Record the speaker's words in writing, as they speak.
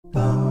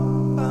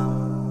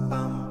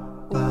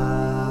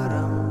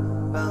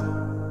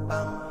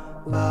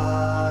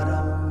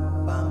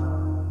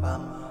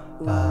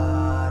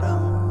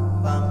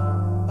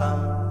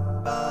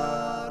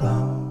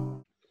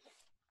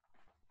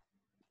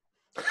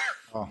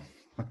Oh,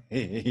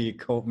 you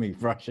caught me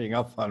brushing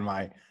up on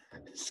my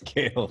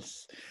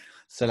skills.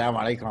 Assalamu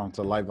alaikum wa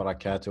rahmatullahi wa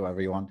barakatuh,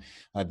 everyone.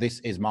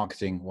 This is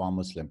Marketing While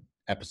Muslim,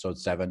 episode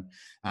 7.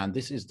 And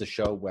this is the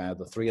show where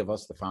the three of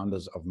us, the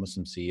founders of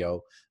Muslim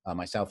CEO,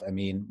 myself,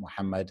 Amin,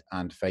 Mohammad,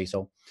 and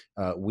Faisal,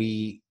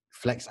 we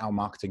flex our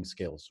marketing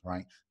skills,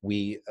 right?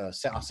 We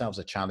set ourselves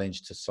a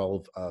challenge to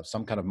solve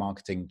some kind of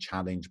marketing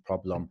challenge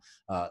problem,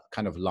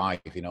 kind of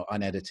live,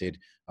 unedited,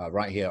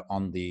 right here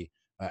on the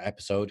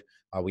episode.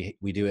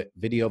 We do it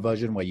video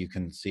version where you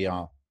can see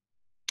our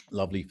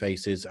lovely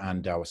faces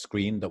and our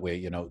screen that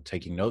we're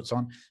taking notes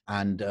on,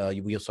 and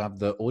we also have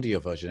the audio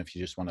version if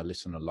you just want to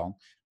listen along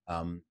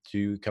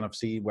to kind of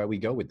see where we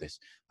go with this.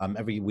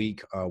 Every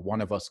week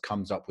one of us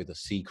comes up with a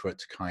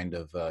secret kind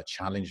of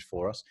challenge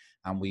for us,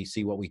 and we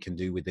see what we can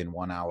do within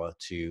 1 hour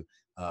to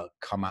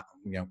come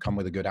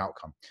with a good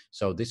outcome.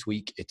 So this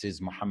week it is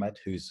Mohammad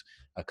who's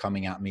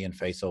coming at me and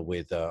Faisal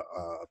with a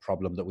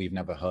problem that we've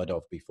never heard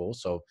of before.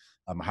 So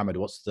Mohammad,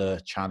 what's the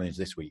challenge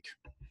this week?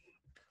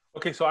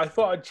 Okay, so I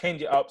thought I'd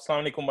change it up.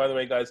 Assalamu alaikum, by the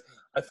way, guys.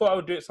 I thought I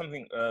would do it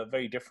something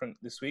very different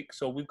this week.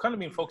 So we've kind of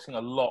been focusing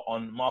a lot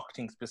on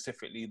marketing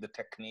specifically, the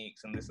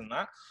techniques and this and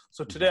that.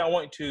 So today I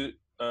wanted to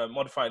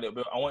modify it a little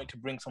bit. I wanted to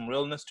bring some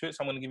realness to it. So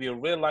I'm going to give you a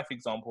real life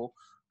example.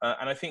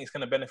 And I think it's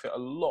going to benefit a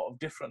lot of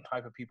different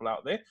type of people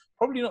out there.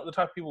 Probably not the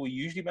type of people we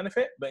usually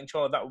benefit, but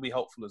inshallah that will be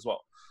helpful as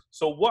well.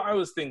 So what I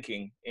was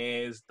thinking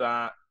is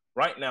that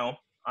right now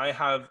I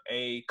have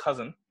a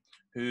cousin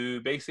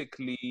who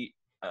basically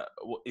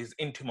is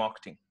into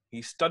marketing.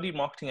 He studied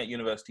marketing at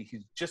university.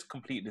 He's just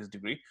completed his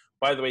degree.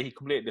 By the way, he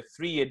completed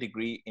a 3-year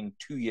degree in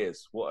 2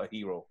 years. What a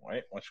hero,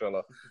 right?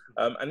 MashaAllah.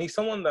 And he's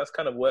someone that's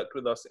kind of worked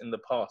with us in the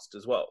past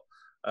as well.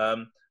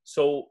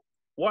 So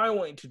what I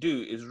wanted to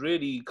do is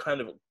really kind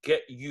of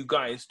get you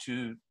guys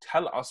to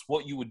tell us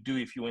what you would do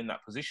if you were in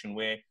that position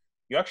where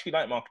you actually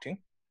like marketing,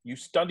 you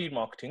studied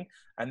marketing,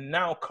 and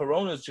now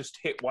Corona's just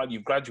hit while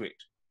you've graduated,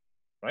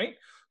 right?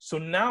 So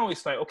now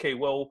it's like, okay,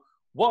 well,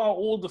 what are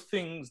all the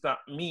things that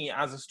me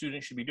as a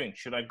student should be doing?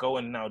 Should I go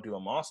and now do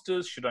a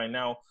master's? Should I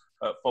now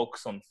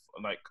focus on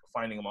like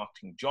finding a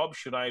marketing job?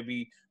 Should I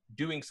be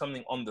doing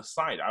something on the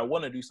side? I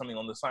want to do something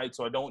on the side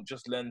so I don't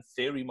just learn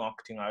theory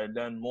marketing. I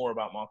learn more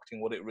about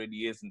marketing, what it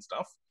really is and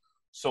stuff.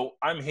 So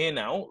I'm here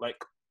now. Like,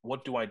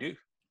 what do I do?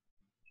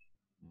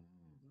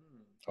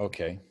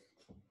 Okay.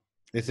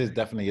 This is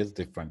definitely is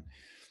different.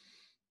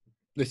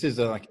 This is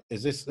are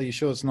you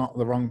sure it's not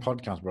the wrong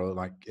podcast, bro?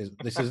 Like,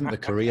 this isn't the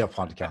career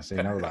podcast,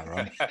 you know that,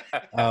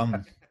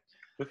 right?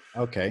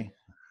 Okay.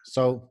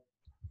 So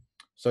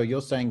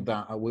you're saying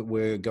that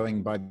we're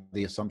going by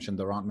the assumption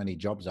there aren't many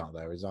jobs out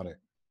there. Is that it?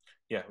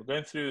 Yeah, we're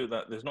going through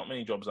that. There's not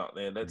many jobs out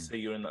there. Let's say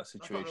you're in that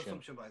situation. That's not an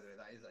assumption, by the way.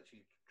 That is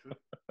actually true.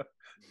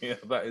 Yeah,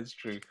 that is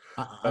true.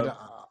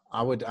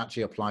 I would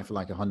actually apply for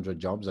like 100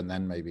 jobs and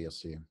then maybe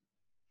assume.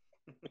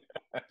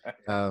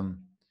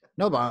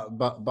 No,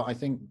 but I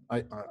think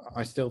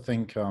I still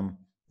think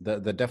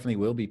that there definitely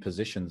will be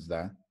positions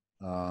there.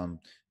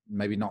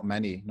 Maybe not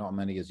many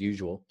as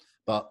usual,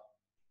 but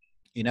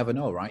you never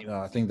know, right?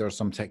 I think there are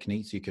some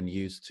techniques you can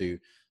use to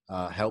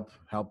help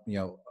up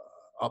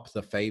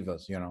the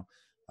favors,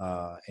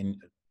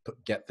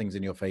 get things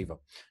in your favor.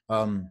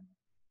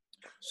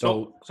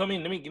 So I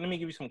mean, let me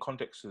give you some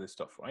context to this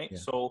stuff, right? Yeah.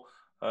 So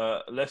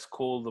let's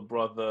call the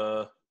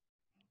brother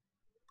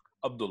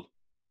Abdul,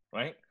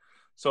 right?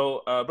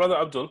 So brother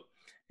Abdul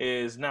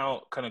is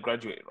now kind of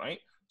graduated, right?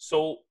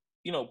 So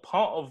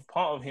part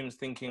of him's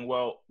thinking,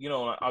 well,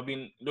 I've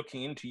been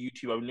looking into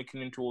YouTube, I've been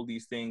looking into all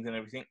these things and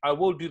everything. I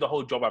will do the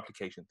whole job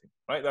application thing,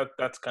 right?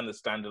 That's kind of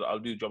standard. I'll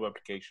do job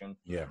application.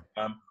 Yeah.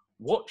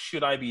 What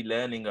should I be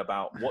learning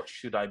about? What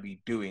should I be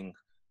doing?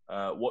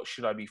 What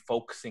should I be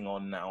focusing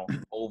on now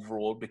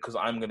overall? Because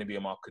I'm going to be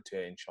a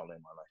marketer, inshallah,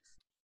 in my life.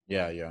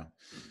 Yeah.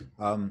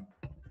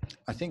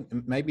 I think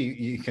maybe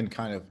you can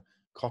kind of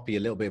copy a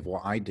little bit of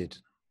what I did,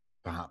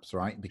 perhaps,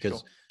 right? Because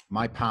sure.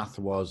 My path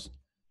was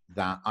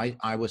that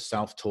I was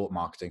self-taught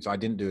marketing. So I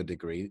didn't do a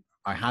degree.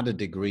 I had a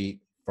degree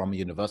from a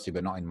university,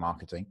 but not in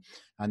marketing.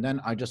 And then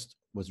I just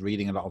was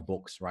reading a lot of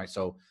books, right?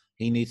 So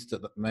he needs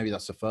to, maybe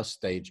that's the first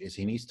stage, is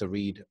he needs to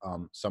read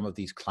some of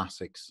these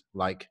classics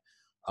like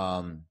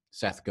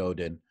Seth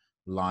Godin,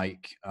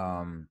 like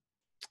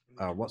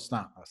what's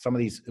that? Some of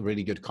these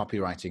really good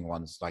copywriting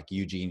ones like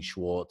Eugene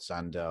Schwartz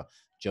and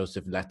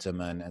Joseph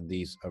Letterman, and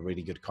these are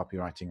really good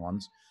copywriting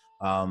ones.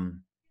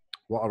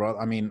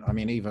 I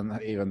mean, even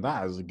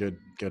that is a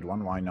good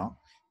one. Why not?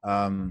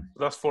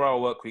 That's 4-hour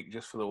work week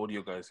just for the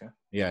audio guys.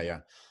 Yeah.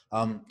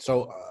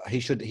 So he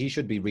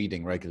should be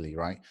reading regularly,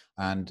 right?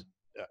 And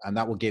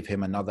that will give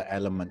him another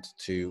element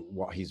to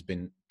what he's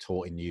been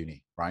taught in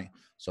uni, right?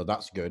 So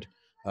that's good.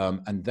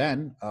 And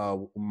then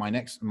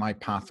my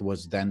path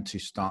was then to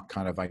start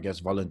kind of, I guess,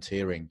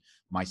 volunteering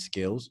my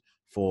skills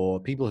for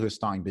people who are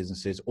starting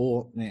businesses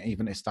or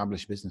even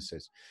established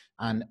businesses.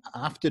 And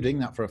after doing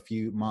that for a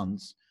few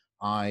months,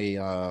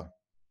 I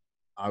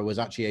was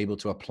actually able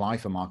to apply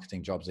for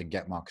marketing jobs and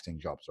get marketing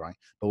jobs, right?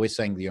 But we're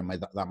saying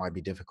that might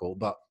be difficult.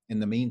 But in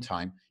the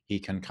meantime, he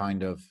can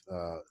kind of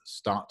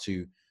start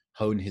to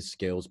hone his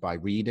skills by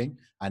reading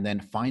and then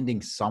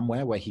finding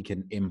somewhere where he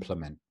can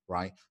implement,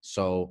 right?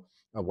 So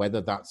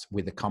whether that's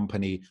with a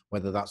company,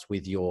 whether that's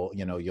with your,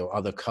 you know, your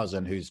other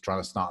cousin who's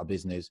trying to start a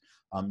business,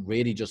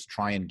 really just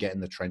try and get in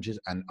the trenches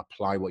and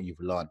apply what you've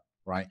learned,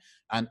 right?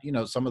 And, you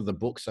know, some of the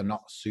books are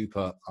not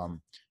super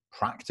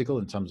practical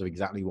in terms of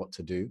exactly what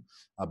to do,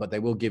 but they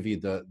will give you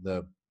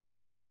the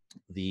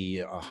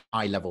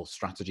high level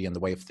strategy and the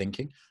way of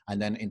thinking.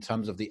 And then in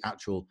terms of the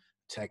actual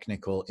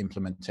technical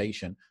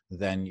implementation,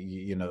 then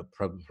you know,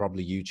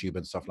 probably YouTube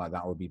and stuff like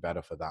that would be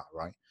better for that,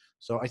 right?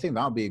 So I think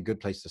that would be a good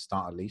place to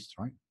start at least,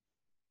 right?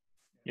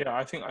 Yeah,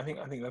 I think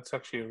that's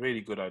actually a really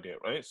good idea,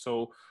 right?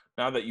 So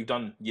now that you've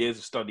done years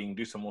of studying,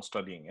 do some more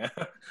studying. Yeah?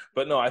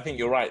 But no, I think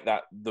you're right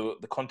that the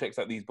context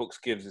that these books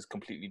gives is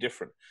completely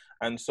different.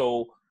 And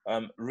so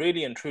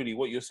really and truly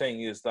what you're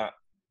saying is that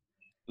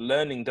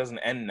learning doesn't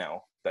end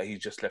now that he's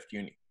just left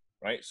uni,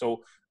 right?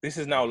 So this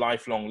is now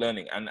lifelong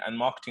learning, and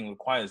marketing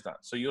requires that.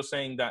 So you're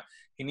saying that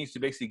he needs to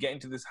basically get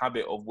into this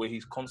habit of where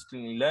he's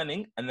constantly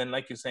learning, and then,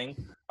 like you're saying,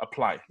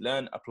 apply,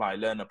 learn, apply,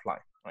 learn, apply,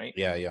 right?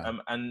 Yeah, yeah.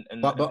 And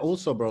But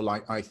also, bro,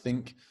 like I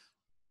think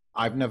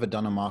I've never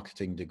done a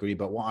marketing degree,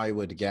 but what I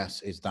would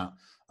guess is that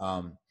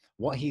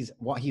what he's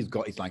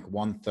got is like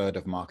 1/3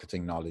 of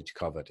marketing knowledge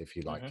covered, if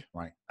you like,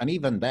 right? And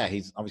even there,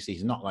 he's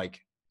not like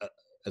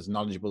as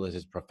knowledgeable as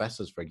his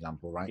professors, for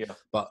example, right? Yeah.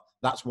 But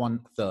that's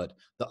 1/3.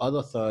 The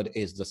other third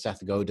is the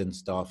Seth Godin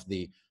stuff,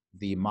 the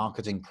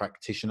marketing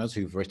practitioners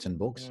who've written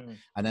books,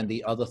 and then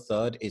the other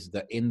third is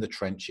the in the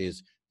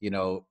trenches, you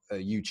know,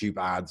 YouTube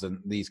ads and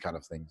these kind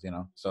of things, you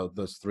know. So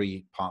there's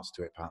 3 parts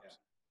to it, perhaps.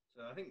 Yeah.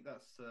 So I think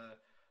that's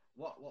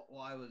what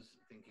I was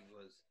thinking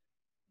was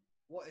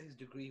what his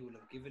degree will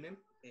have given him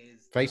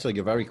is. Faisal,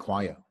 you're very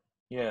quiet.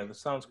 Yeah, the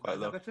sound's quite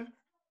low. Better? A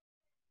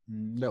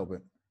little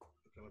bit.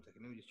 Okay, 1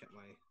 second. Let me just check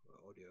my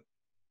audio.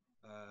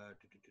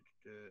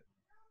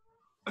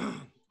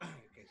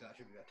 Okay, so that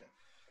should be better.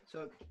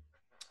 So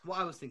what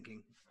I was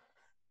thinking,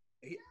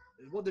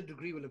 what the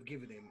degree will have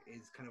given him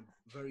is kind of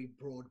very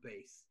broad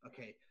base.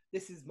 Okay,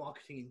 this is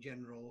marketing in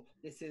general.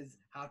 This is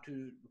how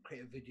to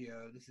create a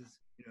video. This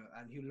is, you know,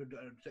 and he'll do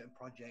certain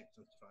projects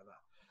and stuff like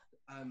that.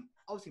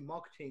 Obviously,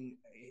 marketing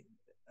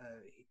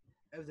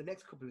over the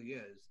next couple of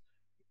years,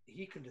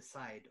 he can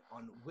decide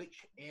on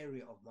which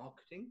area of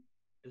marketing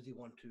does he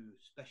want to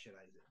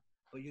specialize in.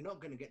 But you're not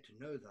going to get to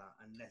know that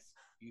unless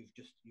you've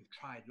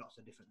tried lots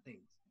of different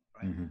things,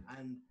 right?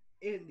 And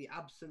in the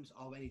absence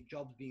of any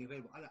jobs being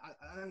available, I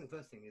think the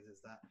first thing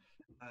is that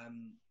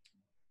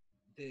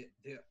the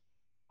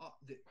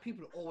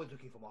people are always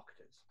looking for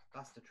marketers.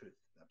 That's the truth.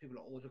 People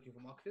are always looking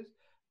for marketers.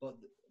 But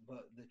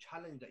the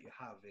challenge that you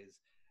have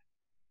is,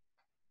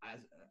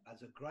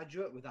 as a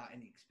graduate without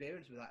any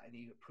experience, without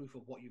any proof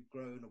of what you've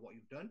grown or what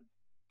you've done,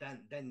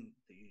 then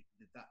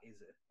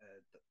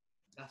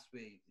that's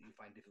where you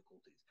find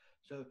difficulties.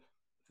 So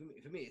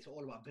for me, it's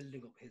all about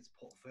building up his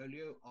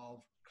portfolio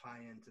of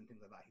clients and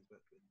things like that he's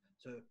worked with.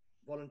 So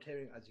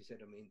volunteering, as you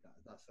said, I mean,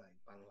 that's like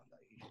bang on. That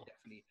he should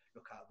definitely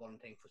look at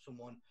volunteering for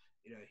someone.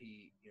 You know,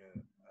 he's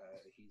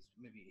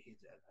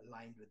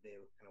aligned with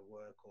their kind of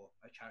work, or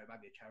a charity,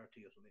 maybe a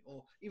charity or something,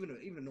 or even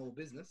a normal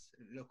business,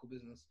 a local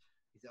business.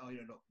 He said, oh,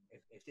 you know, look,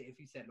 if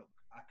he said, look,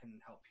 I can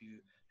help you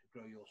to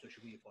grow your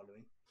social media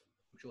following,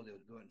 I'm sure they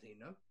won't say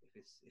no if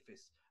it's a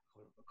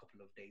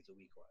couple of days a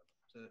week or whatever.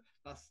 So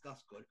that's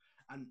good.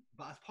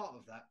 But as part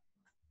of that,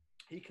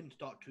 he can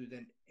start to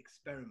then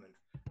experiment,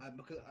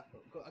 because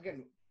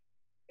again,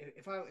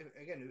 if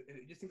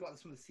just think about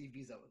some of the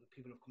CVs that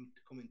people have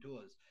come into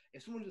us.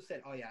 If someone just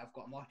said, oh yeah, I've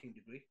got a marketing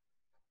degree,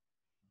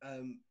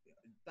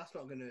 that's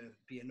not going to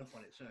be enough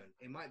on its own.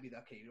 It might be that,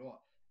 okay, you know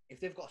what, if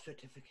they've got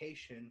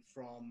certification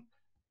from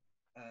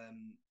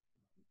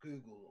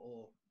Google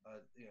or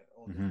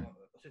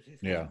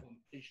certification from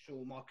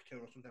digital marketer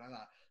or something like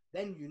that,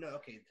 then you know,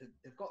 okay,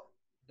 they've got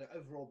the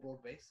overall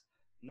broad base.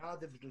 Now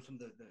they've done some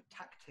of the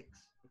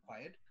tactics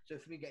required. So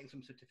for me, getting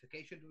some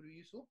certification would be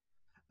useful.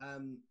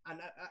 And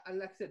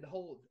like I said,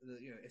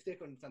 if they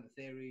can understand the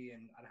theory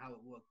and how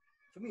it works,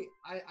 for me,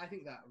 I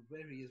think that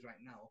where he is right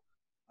now,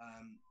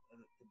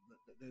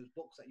 those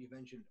books that you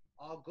mentioned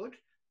are good,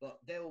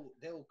 but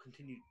they'll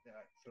continue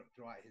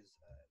throughout his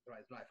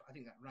life. I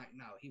think that right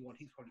now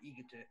he's probably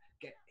eager to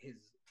get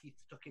his teeth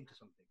stuck into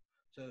something.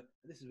 So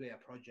this is where a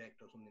project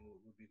or something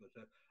would be good.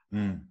 So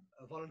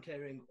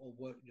volunteering or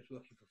just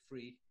working for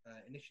free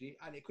initially,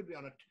 and it could be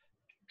on a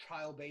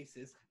trial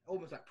basis,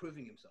 almost like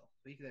proving himself.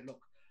 So you can say,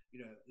 look,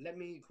 you know,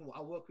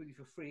 I'll work with you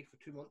for free for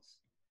 2 months.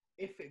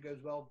 If it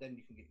goes well, then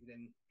you can you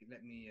can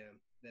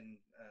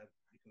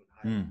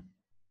hire.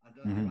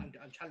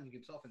 And challenging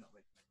himself in that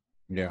way.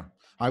 Yeah,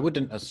 I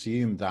wouldn't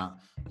assume that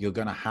you're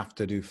going to have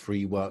to do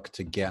free work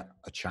to get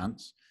a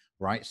chance,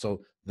 right?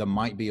 So there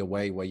might be a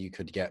way where you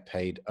could get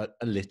paid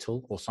a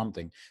little or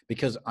something,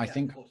 because I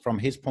think from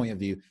his point of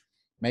view,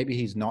 maybe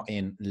he's not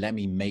in let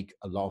me make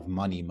a lot of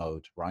money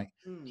mode, right?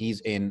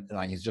 He's in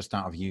like he's just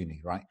out of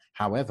uni, right?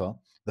 However,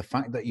 the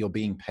fact that you're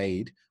being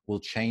paid will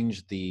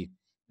change the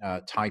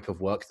type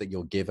of work that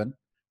you're given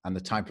and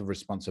the type of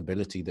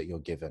responsibility that you're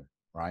given,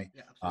 right?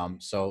 Yeah,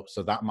 absolutely.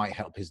 So that might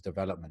help his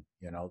development.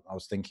 You know, I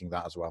was thinking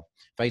that as well.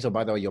 Faisal,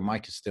 by the way, your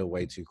mic is still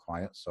way too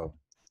quiet, so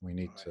we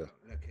need All to.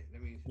 right, okay,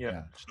 let me. Yeah.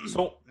 Yeah.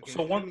 So Okay,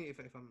 so let one me if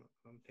I'm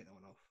take that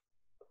one off.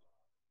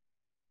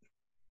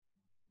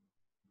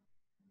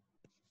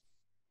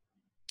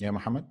 Yeah,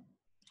 Mohammed.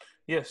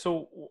 Yeah,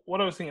 so what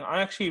I was thinking,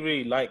 I actually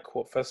really like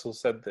what Faisal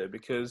said there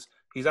because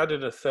he's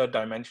added a third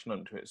dimension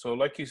onto it. So,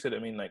 like you said, I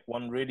mean, like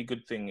one really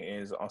good thing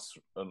is us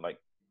like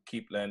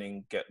keep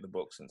learning, get the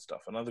books and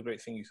stuff. Another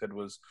great thing you said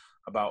was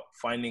about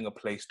finding a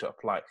place to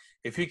apply.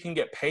 If you can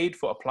get paid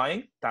for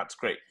applying, that's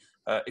great.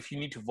 If you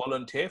need to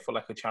volunteer for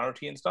like a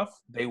charity and stuff,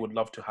 they would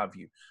love to have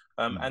you.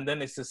 And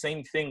then it's the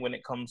same thing when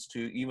it comes to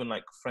even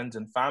like friends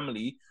and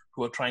family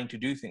who are trying to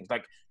do things.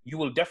 Like you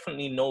will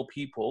definitely know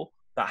people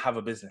that have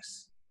a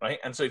business, right?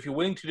 And so if you're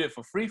willing to do it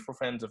for free for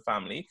friends and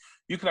family,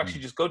 you can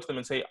actually just go to them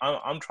and say,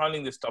 I'm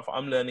trialing this stuff,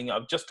 I'm learning,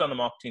 I've just done a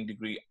marketing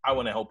degree, I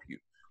want to help you.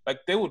 Like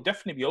they will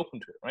definitely be open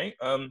to it, right?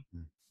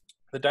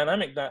 The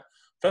dynamic that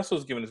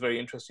Faisal's given is very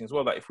interesting as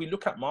well, that if we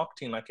look at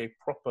marketing like a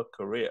proper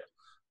career,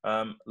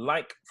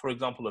 like for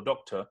example, a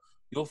doctor,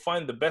 you'll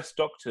find the best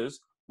doctors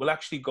will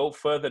actually go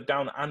further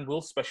down and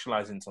will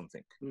specialize in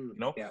something, you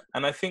know? Yeah.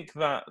 And I think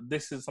that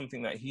this is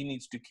something that he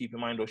needs to keep in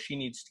mind, or she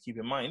needs to keep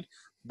in mind,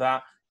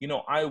 that, you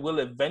know, I will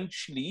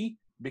eventually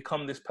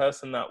become this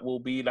person that will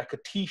be like a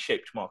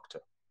T-shaped marketer,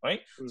 right?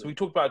 So we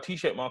talked about a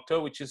T-shaped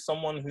marketer, which is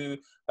someone who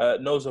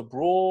knows a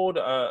broad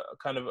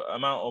kind of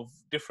amount of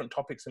different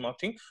topics in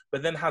marketing,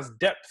 but then has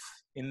depth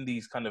in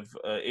these kind of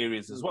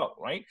areas as well,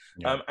 right?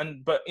 Yeah.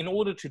 But in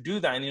order to do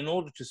that and in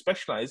order to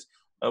specialize,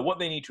 what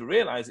they need to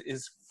realize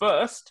is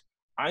first,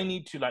 I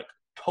need to like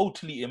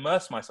totally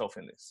immerse myself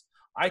in this.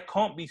 I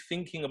can't be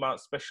thinking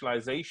about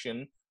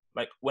specialization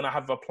like when I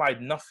have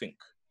applied nothing,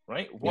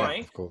 right? Why?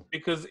 Yeah, of course.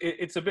 Because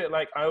it's a bit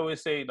like I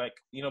always say, like,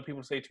 you know,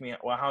 people say to me,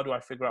 well, how do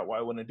I figure out what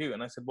I want to do?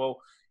 And I said, well,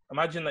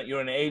 imagine that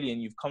you're an alien,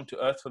 you've come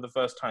to Earth for the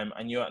first time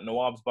and you're at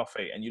Nawab's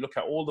buffet and you look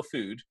at all the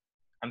food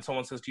and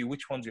someone says to you,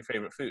 which one's your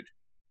favorite food?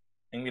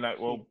 And you're like,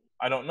 well,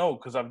 I don't know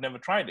because I've never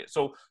tried it.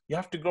 So you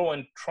have to go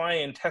and try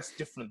and test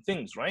different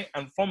things, right?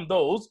 And from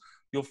those,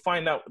 you'll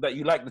find out that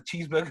you like the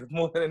cheeseburger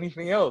more than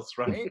anything else,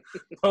 right?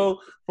 So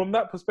from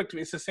that perspective,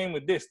 it's the same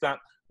with this, that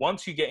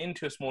once you get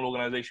into a small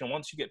organization,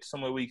 once you get to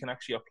somewhere where you can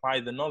actually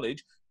apply the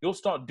knowledge, you'll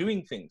start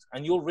doing things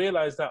and you'll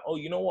realize that, oh,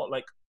 you know what?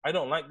 Like, I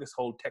don't like this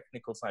whole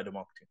technical side of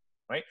marketing,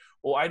 right?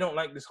 Or I don't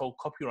like this whole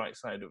copyright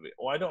side of it.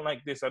 Or I don't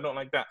like this, I don't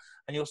like that.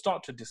 And you'll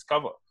start to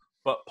discover.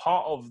 But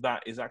part of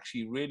that is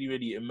actually really,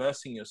 really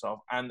immersing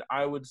yourself. And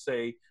I would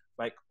say,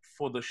 like,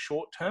 for the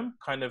short term,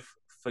 kind of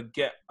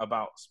forget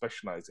about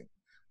specializing.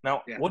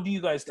 Now, what do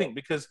you guys think?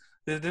 Because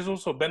there's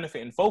also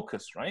benefit in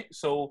focus, right?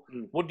 So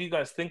what do you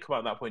guys think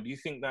about that point? Do you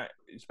think that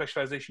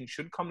specialization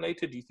should come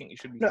later? Do you think it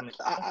should be coming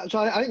later? So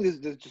I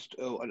think there's just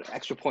an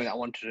extra point I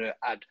wanted to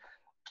add.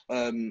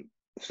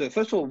 So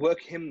first of all,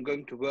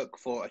 going to work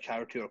for a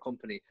charity or a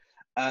company,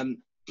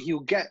 he'll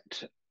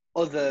get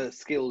other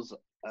skills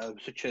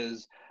such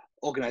as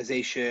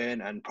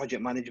organization and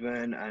project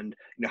management and,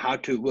 you know, how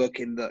to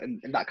work in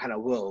that kind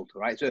of world,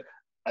 right? So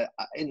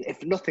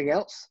if nothing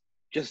else,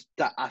 just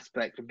that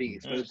aspect of being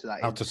exposed to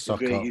that is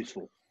really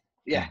useful.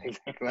 Yeah,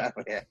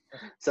 exactly. Yeah.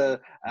 So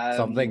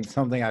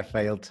something I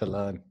failed to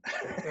learn.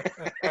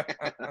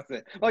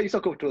 Well, you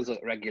suck up to us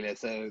regular,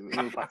 so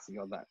we'll pass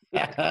you on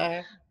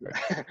that.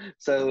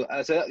 So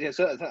I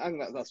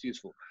think that's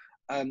useful.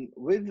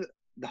 With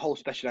the whole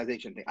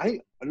specialization thing, I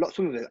think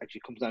some of it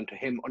actually comes down to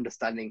him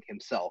understanding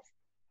himself.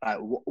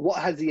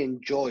 What has he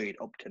enjoyed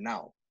up to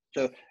now?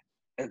 So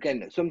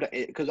again,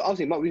 because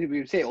obviously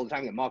we say all the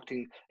time that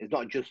marketing is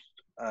not just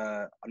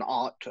an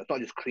art. It's not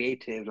just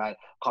creative like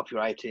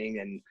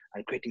copywriting and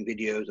creating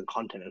videos and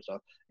content and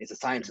stuff. It's a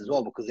science as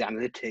well, because the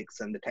analytics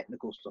and the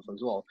technical stuff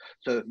as well.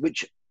 So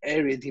which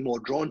area is he more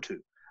drawn to?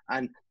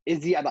 And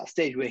is he at that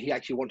stage where he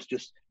actually wants to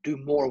just do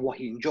more of what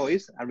he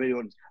enjoys and really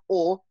wants,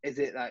 or is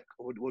it like,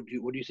 would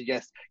you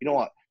suggest, you know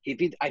what, if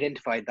he's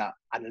identified that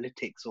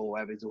analytics or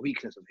whatever is a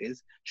weakness of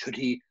his, should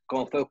he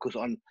go and focus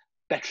on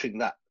bettering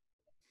that?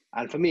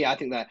 And for me, I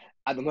think that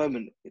at the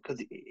moment,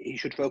 because he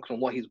should focus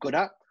on what he's good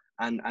at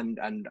and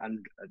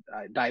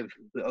dive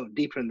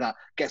deeper in that,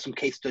 get some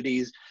case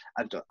studies.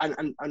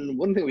 And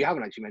one thing we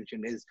haven't actually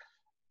mentioned is,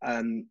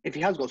 if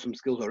he has got some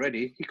skills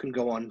already, he can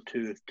go on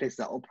to places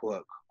like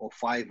Upwork or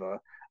Fiverr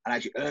and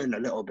actually earn a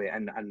little bit.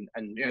 And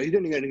you know, he's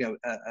only earning a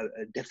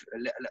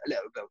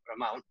little bit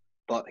amount,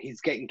 but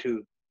he's getting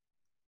to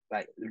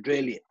like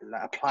really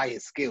like apply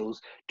his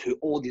skills to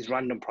all these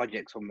random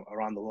projects from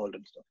around the world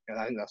and stuff. And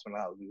I think that's when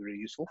that would be really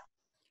useful.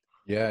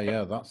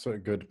 Yeah, that's a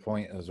good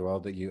point as well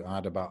that you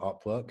add about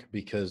Upwork,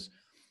 because,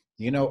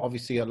 you know,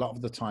 obviously a lot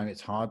of the time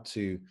it's hard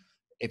to,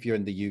 if you're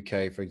in the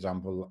UK, for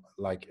example,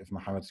 like if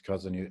Mohammed's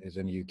cousin is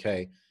in the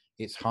UK,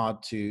 it's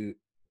hard to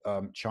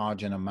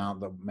charge an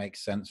amount that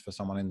makes sense for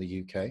someone in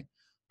the UK.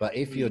 But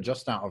if you're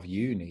just out of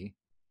uni,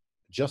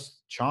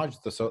 just charge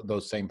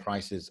those same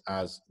prices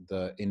as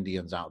the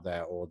Indians out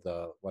there or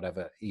the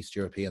whatever East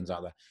Europeans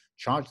out there.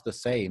 Charge the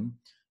same,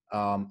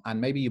 and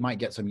maybe you might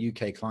get some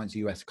UK clients,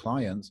 US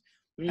clients,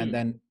 and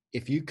then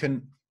if you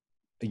can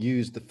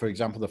use for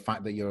example, the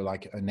fact that you're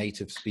like a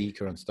native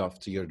speaker and stuff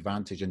to your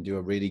advantage and do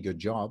a really good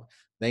job,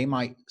 they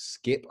might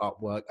skip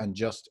Upwork and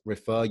just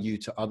refer you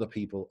to other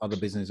people, other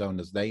business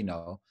owners they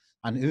know.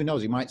 And who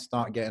knows, you might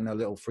start getting a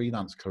little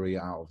freelance career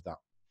out of that.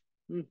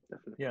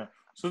 Definitely. Yeah.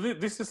 So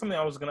this is something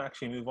I was going to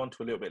actually move on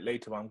to a little bit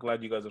later, but I'm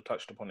glad you guys have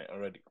touched upon it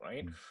already,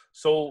 right?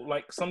 So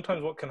like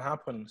sometimes what can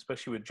happen,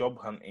 especially with job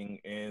hunting,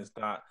 is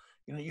that,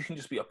 you know, you can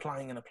just be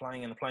applying and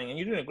applying and applying, and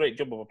you're doing a great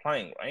job of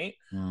applying, right?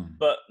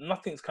 But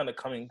nothing's kind of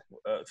coming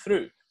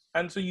through.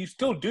 And so you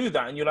still do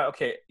that, and you're like,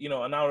 okay, you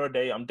know, an hour a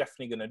day, I'm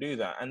definitely going to do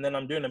that. And then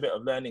I'm doing a bit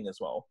of learning as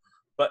well.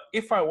 But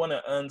if I want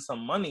to earn some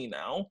money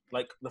now,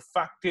 like the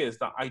fact is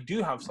that I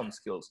do have some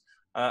skills.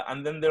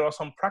 And then there are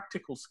some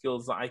practical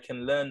skills that I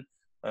can learn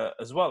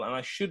as well. And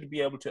I should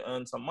be able to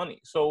earn some money.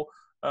 So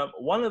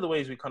one of the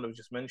ways we kind of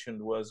just mentioned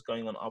was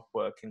going on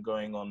Upwork and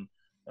going on,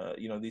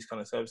 you know, these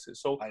kind of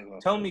services. So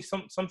tell me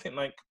something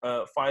like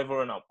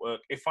Fiverr and Upwork.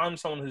 If I'm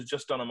someone who's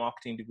just done a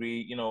marketing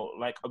degree, you know,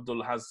 like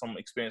Abdul has some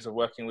experience of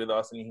working with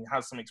us and he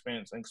has some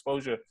experience and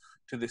exposure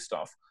to this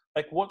stuff.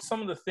 Like, what's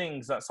some of the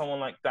things that someone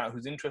like that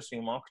who's interested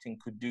in marketing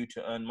could do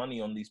to earn money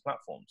on these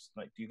platforms?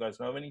 Like, do you guys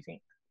know of anything?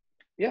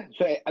 Yeah,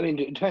 so I mean,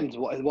 it depends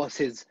what's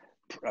his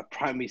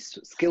primary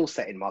skill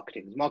set in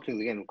marketing. Marketing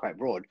is again quite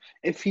broad.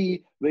 If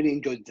he really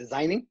enjoys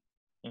designing,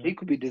 he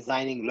could be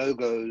designing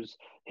logos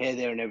here,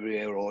 there, and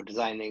everywhere, or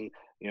designing,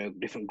 you know,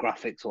 different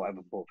graphics or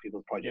whatever for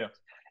people's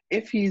projects. Yeah.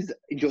 If he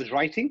enjoys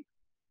writing,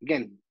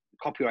 again,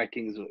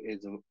 copywriting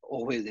is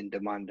always in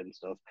demand and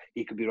stuff.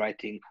 He could be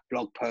writing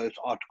blog posts,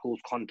 articles,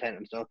 content,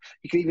 and stuff.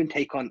 He can even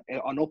take on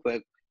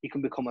Upwork. He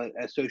can become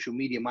a social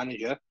media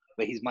manager,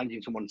 where he's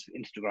managing someone's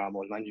Instagram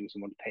or managing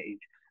someone's page,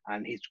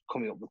 and he's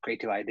coming up with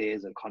creative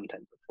ideas and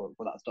content for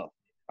that stuff,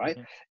 right?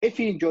 If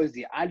he enjoys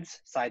the ads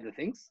side of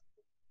things,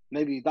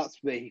 maybe that's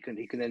where he can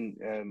then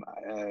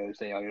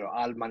say, oh, you know,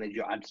 I'll manage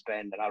your ad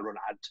spend and I'll run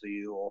ads for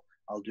you, or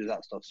I'll do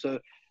that stuff. So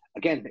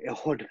again, it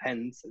all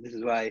depends. This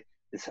is why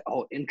this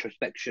whole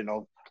introspection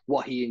of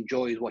what he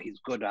enjoys, what he's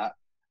good at,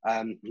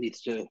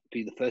 needs to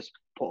be the first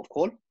port of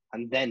call,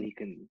 and then he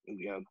can,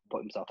 you know,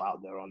 put himself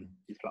out there on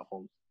these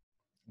platforms.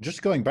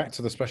 Just going back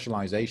to the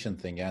specialization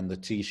thing and the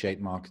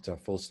T-shaped marketer,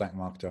 full stack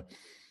marketer,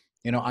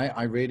 you know,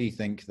 I really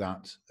think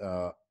that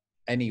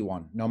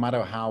anyone, no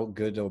matter how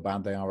good or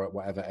bad they are at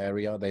whatever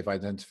area they've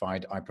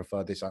identified, I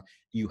prefer this,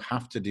 you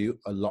have to do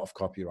a lot of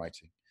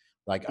copywriting.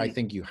 Like, I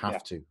think you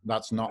have to.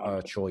 That's not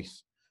a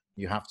choice.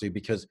 You have to,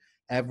 because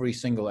every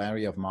single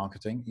area of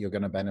marketing, you're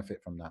going to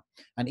benefit from that.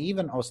 And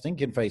even I was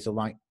thinking, Faisal,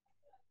 like,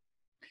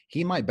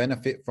 he might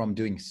benefit from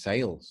doing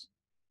sales,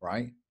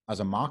 right? As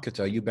a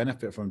marketer, you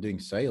benefit from doing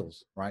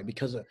sales, right?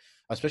 Because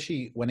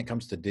especially when it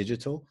comes to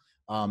digital,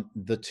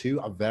 the two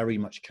are very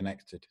much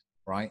connected,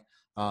 right?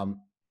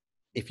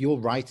 If you're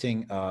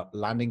writing a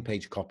landing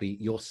page copy,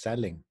 you're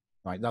selling,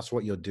 right? That's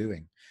what you're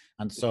doing.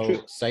 And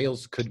so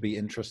sales could be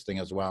interesting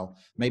as well.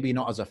 Maybe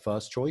not as a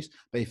first choice,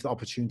 but if the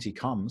opportunity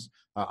comes,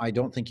 I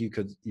don't think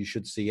you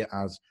should see it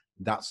as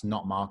that's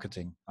not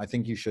marketing. I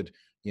think you should,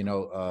 you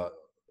know,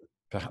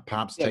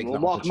 perhaps take that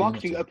opportunity.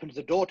 Marketing opens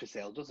the door to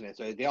sales, doesn't it?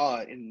 So they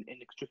are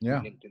inextricably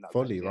linked in that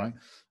fully sense,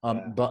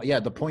 right. But yeah,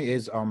 the point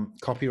is,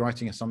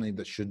 copywriting is something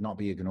that should not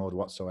be ignored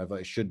whatsoever.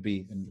 It should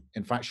be,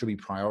 in fact, should be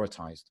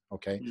prioritized.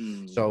 Okay,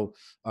 so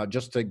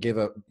just to give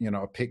a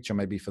picture,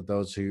 maybe for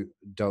those who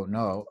don't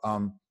know,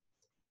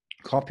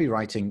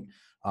 copywriting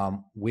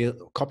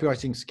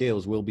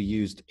skills will be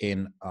used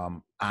in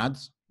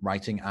ads,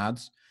 writing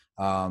ads.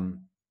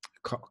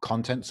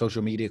 Content,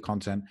 social media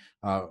content,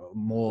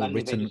 more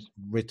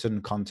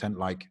written content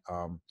like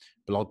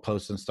blog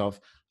posts and stuff,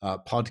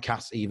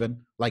 podcasts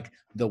even. Like,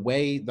 the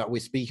way that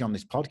we're speaking on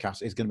this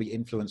podcast is going to be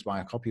influenced by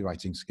our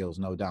copywriting skills,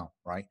 no doubt,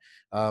 right?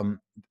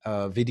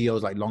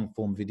 Videos like long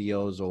form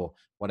videos or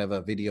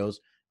whatever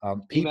videos.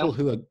 People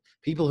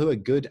who are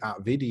good at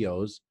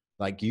videos,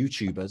 like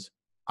YouTubers,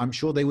 I'm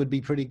sure they would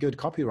be pretty good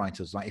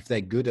copywriters, like if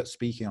they're good at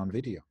speaking on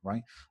video,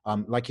 right?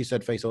 Like you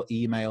said, Faisal,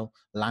 email,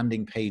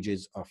 landing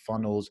pages,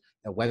 funnels,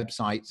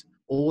 websites,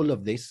 all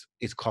of this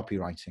is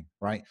copywriting,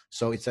 right?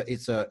 So it's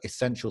a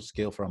essential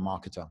skill for a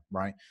marketer,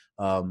 right?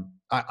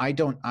 I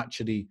don't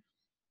actually,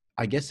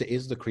 I guess it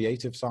is the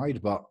creative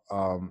side, but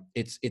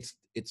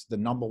it's the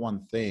number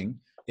one thing.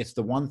 It's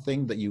the one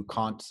thing that you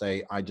can't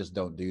say, I just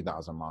don't do that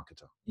as a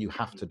marketer. You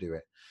have to do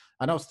it.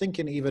 And I was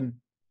thinking, even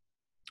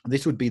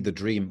this would be the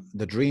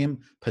dream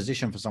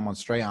position for someone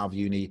straight out of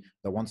uni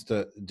that wants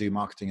to do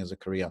marketing as a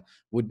career,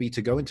 would be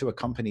to go into a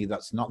company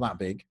that's not that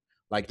big.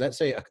 Like, let's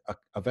say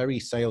a very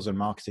sales and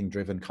marketing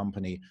driven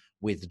company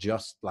with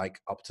just like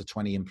up to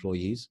 20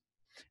 employees.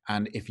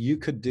 And if you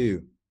could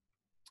do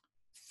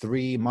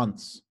 3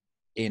 months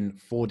in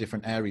 4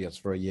 different areas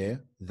for a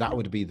year, that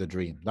would be the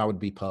dream. That would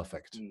be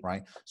perfect,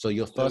 right? So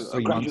your first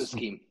 3 months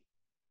scheme.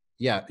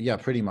 Yeah,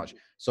 pretty much.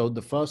 So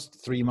the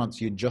first 3 months,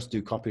 you just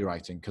do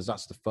copywriting, because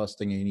that's the first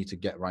thing you need to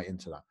get right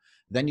into that.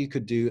 Then you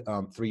could do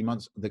 3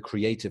 months, the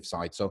creative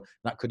side. So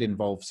that could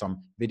involve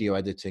some video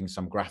editing,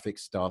 some graphic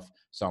stuff,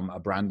 some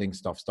branding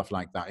stuff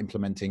like that,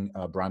 implementing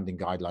branding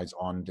guidelines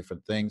on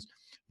different things.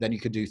 Then you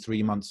could do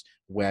 3 months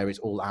where it's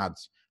all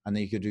ads, and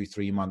then you could do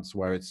 3 months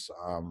where it's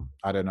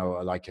I don't know,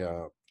 like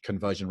a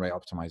conversion rate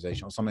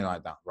optimization or something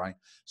like that, right?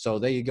 So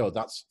there you go.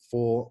 That's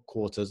 4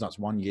 quarters. That's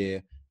 1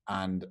 year.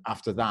 And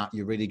after that,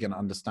 you're really going to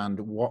understand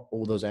what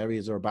all those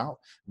areas are about,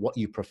 what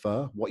you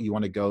prefer, what you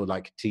want to go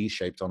like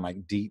T-shaped on,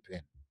 like deep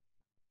in.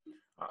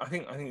 I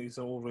think these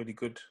are all really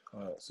good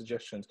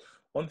suggestions.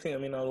 One thing, I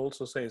mean, I'll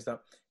also say is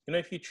that, you know,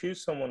 if you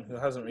choose someone who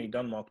hasn't really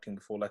done marketing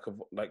before, like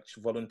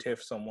to volunteer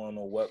for someone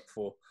or work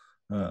for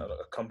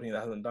a company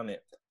that hasn't done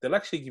it, they'll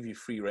actually give you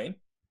free reign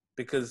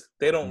because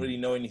they don't really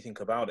know anything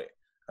about it.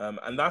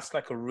 And that's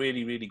like a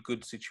really, really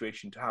good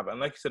situation to have.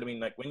 And like you said, I mean,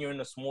 like when you're in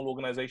a small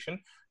organization,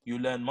 you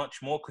learn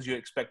much more because you're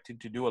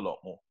expected to do a lot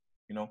more,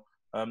 you know?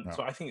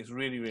 So I think it's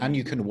really, really and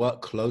you can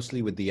work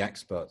closely with the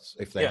experts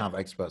if they have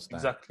experts there.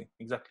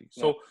 Exactly.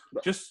 So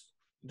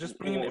just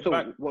bringing it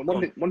back.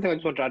 One thing I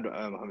just want to add,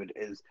 Mohammed,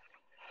 is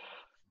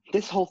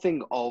this whole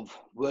thing of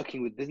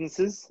working with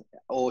businesses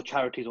or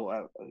charities or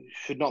whatever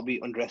should not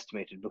be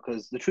underestimated,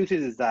 because the truth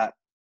is that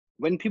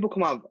when people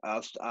come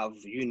out of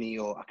uni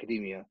or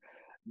academia,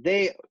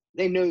 they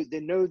know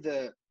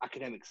the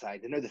academic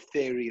side, they know the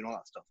theory and all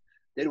that stuff.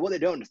 What they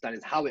don't understand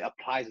is how it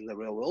applies in the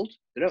real world.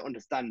 They don't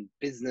understand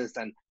business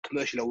and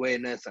commercial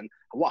awareness and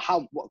what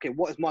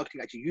is marketing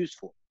actually used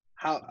for?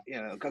 How,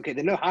 you know, okay,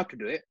 they know how to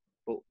do it,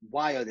 but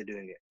why are they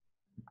doing it?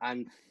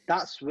 And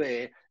that's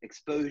where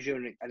exposure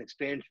and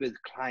experience with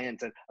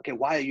clients and, okay,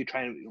 why are you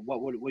trying?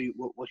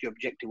 What's your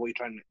objective? What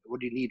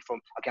do you need from?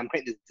 Okay, I'm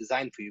creating this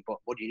design for you, but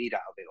what do you need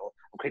out of it? Or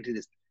I'm creating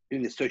this,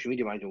 doing this social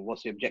media management.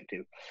 What's the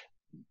objective?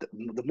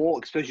 The more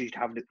exposure you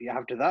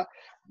have to that,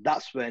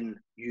 that's when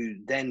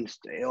you then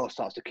it all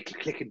starts to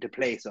click into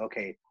place.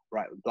 Okay,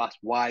 right, that's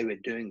why we're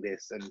doing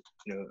this, and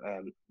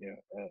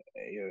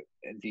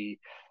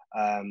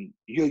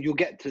you'll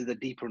get to the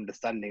deeper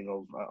understanding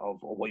of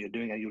what you're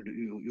doing, and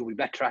you'll be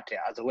better at it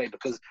as a way,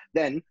 because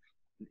then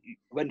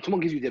when someone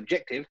gives you the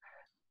objective,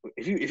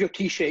 if you're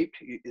T-shaped,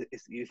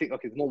 you think,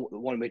 okay, there's more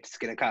one way to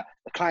skin a cat.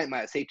 The client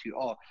might say to you,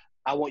 oh,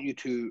 I want you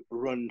to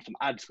run some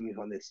ads for me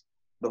on this.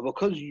 But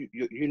because you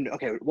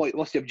okay,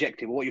 what's the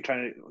objective? What you're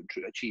trying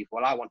to achieve?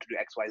 Well, I want to do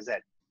X, Y, Z.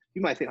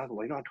 You might think, oh,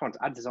 well, you know,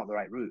 ads is not the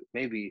right route.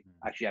 Maybe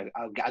actually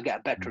I'll get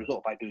a better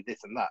result if I do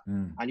this and that.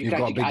 And you've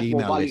got a big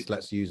email list.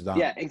 Let's use that.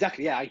 Yeah,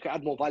 exactly. Yeah, you can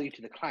add more value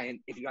to the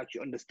client if you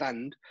actually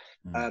understand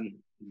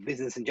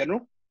business in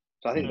general.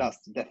 So I think that's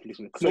definitely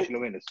some commercial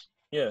awareness.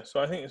 Yeah,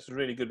 so I think it's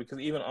really good, because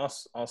even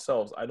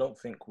ourselves, I don't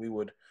think we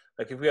would,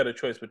 like, if we had a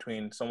choice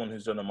between someone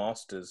who's done a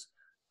master's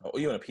or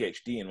even a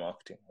PhD in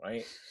marketing,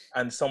 right,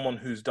 and someone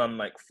who's done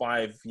like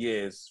 5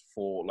 years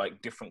for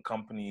like different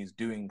companies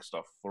doing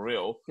stuff for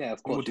real, yeah,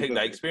 of course, we would take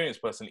that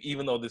experienced person,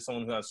 even though there's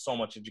someone who has so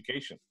much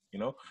education, you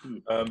know.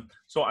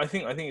 So I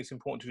think it's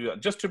important to do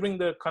that, just to bring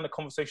the kind of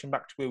conversation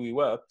back to where we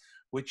were,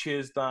 which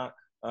is that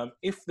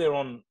if they're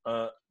on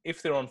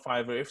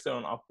Fiverr, if they're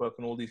on Upwork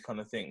and all these kind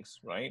of things,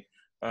 right?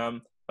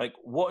 Like,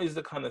 what is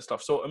the kind of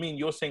stuff? So, I mean,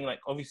 you're saying, like,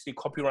 obviously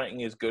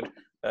copywriting is good.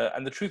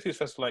 And the truth is,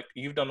 first, like,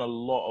 you've done a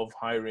lot of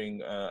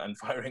hiring and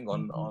firing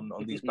on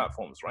these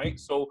platforms, right?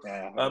 So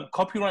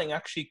copywriting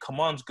actually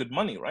commands good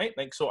money, right?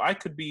 Like, so I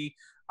could be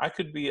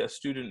a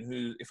student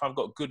who, if I've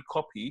got good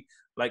copy,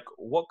 like,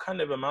 what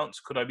kind of amounts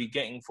could I be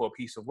getting for a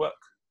piece of work?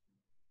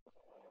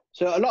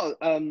 So a lot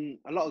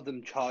of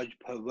them charge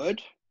per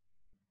word.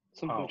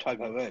 Some people charge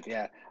per word,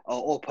 yeah,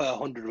 or per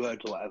 100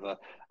 words or whatever.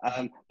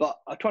 But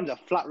I try to a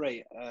flat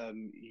rate.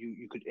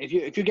 You could, if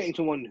you're getting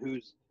someone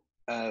who's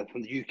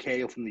from the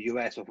UK or from the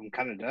US or from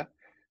Canada,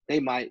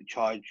 they might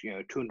charge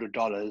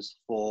 $200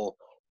 for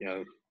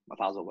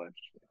 1,000 words,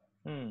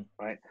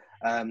 right?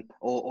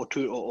 Or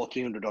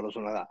 $300,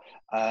 something like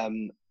that.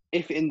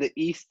 If in the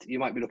East, you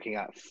might be looking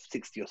at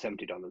 $60 or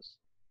 $70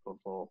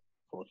 for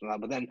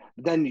but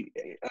then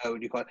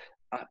you got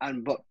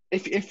but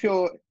if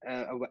you're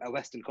a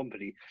Western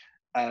company,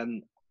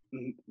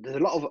 there's a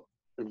lot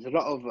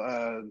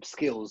of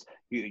skills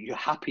you're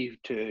happy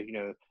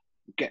to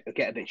get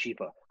a bit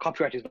cheaper.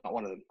 Copywriting is not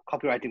one of them.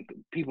 Copywriting,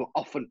 people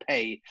often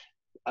pay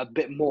a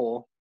bit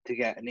more to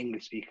get an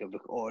English speaker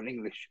or an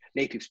English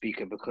native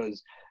speaker,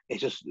 because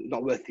it's just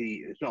not worth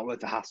the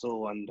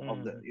hassle and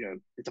of the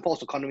it's a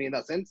false economy in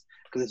that sense,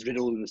 because it's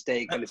riddled with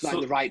mistakes and it's not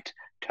in the right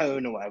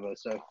tone or whatever.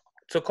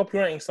 So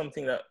copywriting is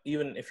something that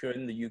even if you're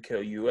in the UK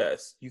or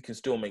US, you can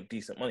still make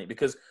decent money,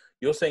 because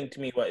you're saying to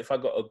me, well, if I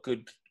got a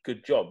good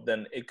job,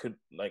 then they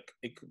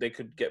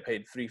could get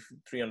paid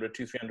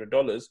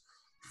 $300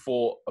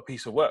 for a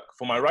piece of work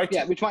for my writing.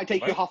 Yeah, which might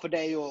take you half a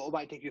day or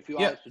might take you a few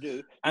hours to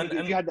do. And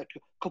if you had a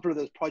couple of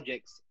those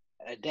projects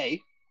a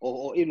day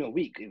or even a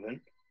week,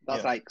 even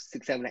that's like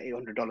 $600,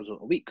 $700, $800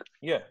 a week.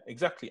 Yeah,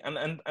 exactly.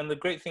 And the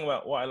great thing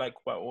about what I like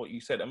about what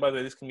you said, and by the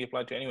way, this can be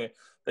applied to anywhere,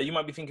 that you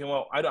might be thinking,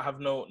 well, I don't have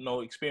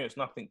no experience,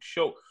 nothing to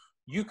show.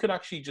 You could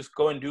actually just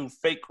go and do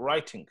fake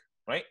writing,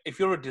 right? If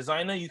you're a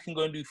designer, you can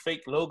go and do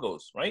fake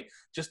logos, right?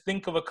 Just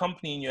think of a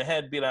company in your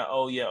head, be like,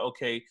 oh yeah,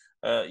 okay,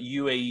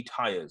 UAE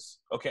tires,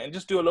 okay, and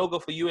just do a logo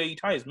for UAE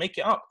tires, make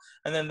it up,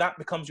 and then that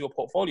becomes your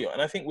portfolio.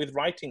 And I think with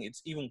writing,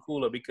 it's even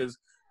cooler, because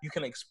you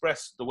can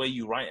express the way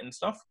you write and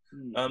stuff.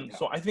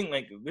 So I think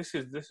like this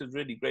is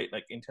really great,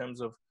 like in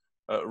terms of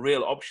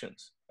real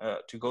options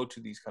to go to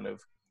these kind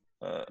of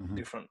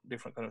different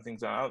kind of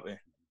things that are out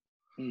there.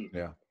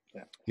 Yeah.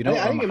 You know,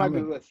 I think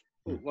Mohammad,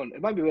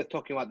 it might be worth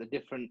talking about the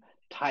different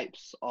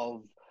types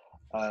of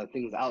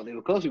things out there,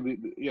 because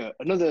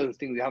another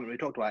thing we haven't really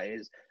talked about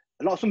is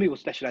some people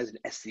specialize in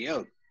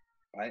SEO,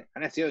 right?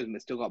 And SEO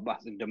has still got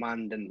massive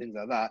demand and things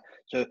like that.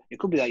 So it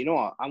could be that, you know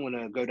what, I'm going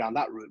to go down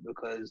that route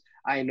because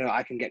I know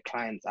I can get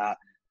clients at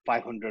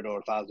 $500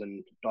 or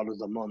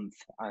 $1,000 a month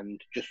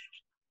and just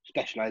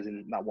specialize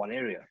in that one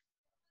area.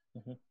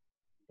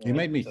 You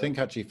made me think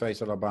actually,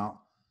 Faisal, about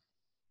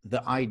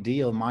the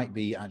ideal might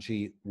be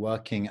actually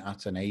working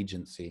at an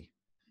agency,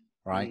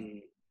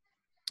 right?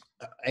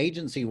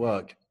 Agency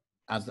work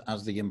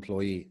as the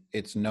employee,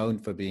 it's known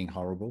for being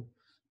horrible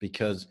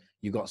because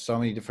you've got so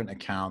many different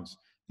accounts,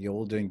 you're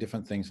all doing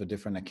different things for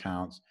different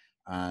accounts,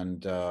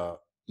 and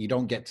you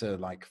don't get to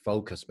like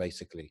focus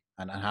basically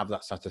and have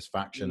that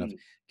satisfaction of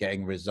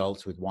getting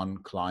results with one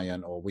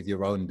client or with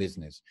your own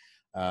business.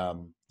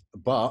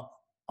 But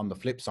on the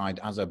flip side,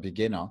 as a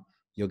beginner,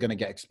 you're going to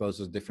get exposed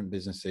to different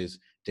businesses,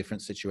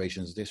 different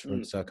situations,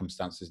 different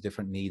circumstances,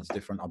 different needs,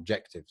 different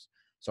objectives.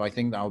 So I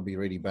think that would be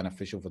really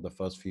beneficial for the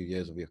first few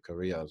years of your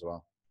career as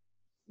well.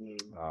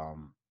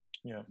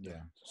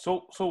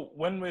 So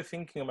when we're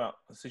thinking about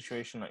a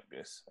situation like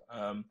this,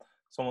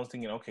 someone's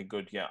thinking, okay,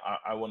 good, yeah,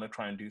 I want to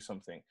try and do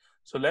something.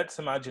 So let's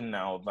imagine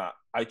now that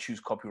I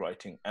choose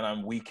copywriting and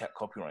I'm weak at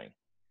copywriting,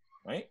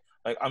 right?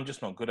 Like I'm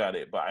just not good at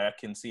it, but I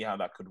can see how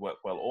that could work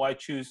well. Or I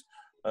choose,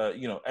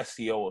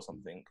 SEO or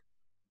something.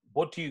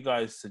 What do you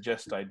guys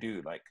suggest I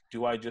do? Like,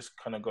 do I just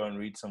kind of go and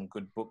read some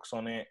good books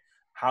on it?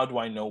 How do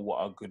I know what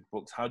are good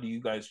books? How do you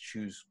guys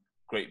choose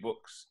great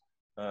books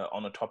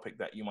on a topic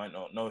that you might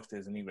not know if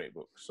there's any great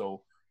books?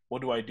 So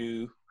what do I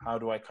do? How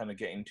do I kind of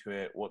get into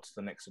it? What's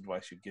the next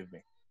advice you'd give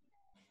me?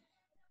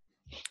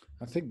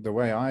 I think the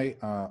way I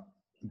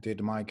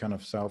did my kind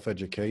of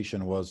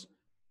self-education was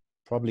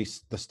probably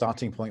the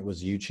starting point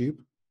was YouTube.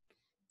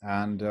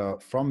 And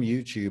from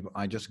YouTube,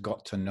 I just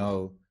got to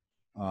know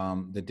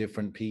the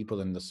different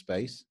people in the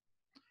space.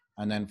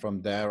 And then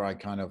from there, I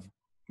kind of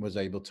was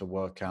able to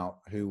work out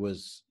who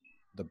was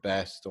the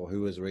best or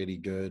who was really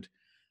good,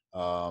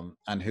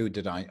 and who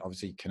did I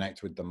obviously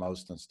connect with the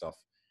most and stuff.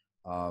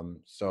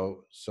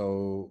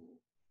 So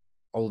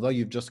although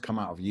you've just come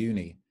out of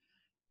uni,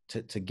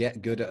 to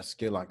get good at a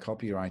skill like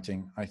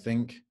copywriting, I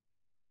think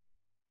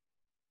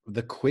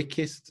the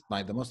quickest,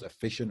 like the most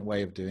efficient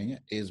way of doing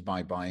it is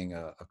by buying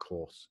a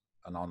course,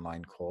 an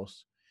online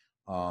course.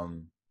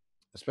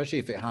 Especially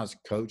if it has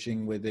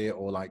coaching with it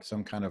or like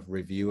some kind of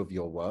review of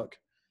your work.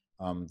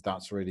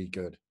 That's really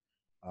good.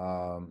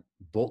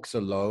 Books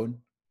alone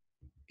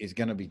is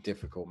going to be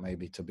difficult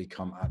maybe to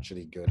become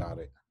actually good at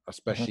it,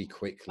 especially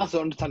quickly. That's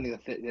understanding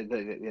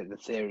the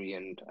theory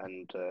and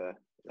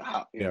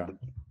how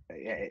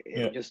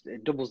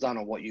it doubles down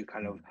on what you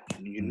kind of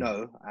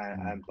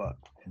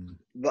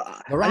but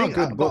there are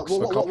good books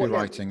for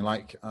copywriting,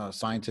 like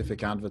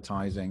Scientific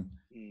Advertising,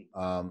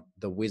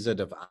 The Wizard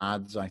of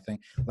Ads. I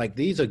think like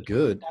these are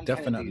good,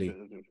 definitely.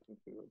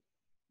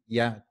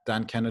 Yeah,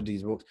 Dan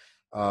Kennedy's books,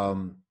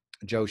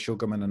 Joe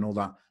Sugarman and all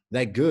that.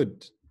 They're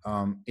good.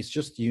 It's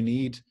just you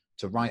need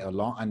to write a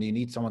lot and you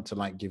need someone to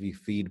like give you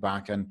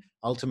feedback, and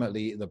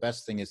ultimately the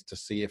best thing is to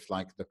see if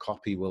like the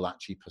copy will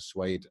actually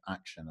persuade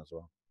action as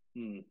well.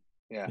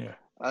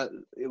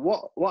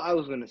 What I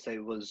was going to say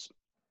was,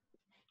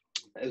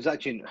 it was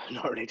actually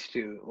not related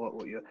to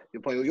what your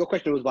point. Your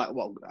question was about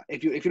what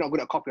if you're not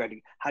good at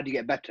copywriting, how do you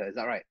get better? Is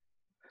that right?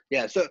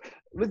 Yeah. So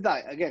with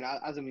that, again,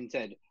 as I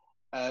said,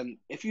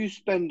 if you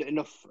spend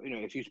enough,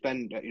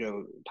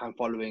 time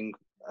following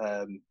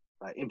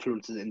like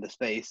influencers in the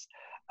space,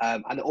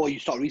 or you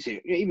start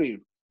researching,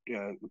 even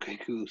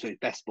who say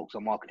best books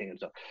on marketing and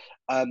stuff,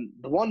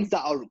 the ones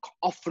that are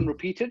often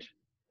repeated.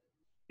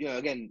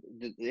 Again,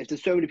 if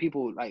there's so many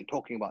people like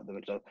talking about them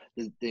and stuff,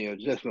 there's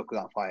no smoke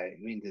without fire.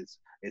 It means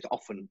it's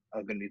often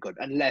going to be good,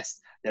 unless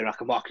they're like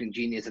a marketing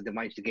genius and they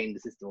manage to game the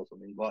system or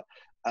something. But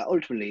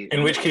ultimately,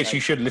 in which case, you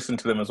should listen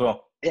to them as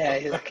well. Yeah,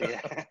 exactly.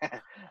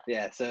 Yeah,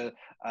 yeah. So,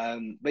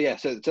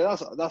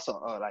 so that's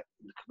like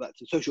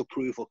the social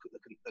proof or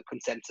the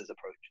consensus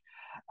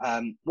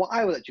approach. What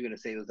I was actually going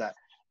to say was that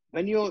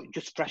when you're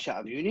just fresh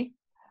out of uni,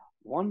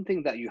 one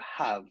thing that you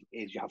have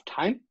is you have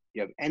time,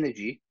 you have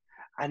energy.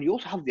 And you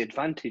also have the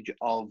advantage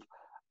of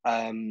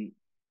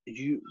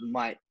you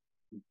might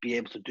be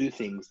able to do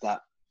things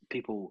that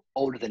people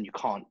older than you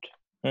can't.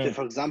 So,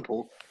 for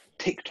example,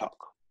 TikTok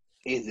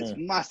is this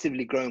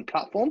massively growing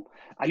platform,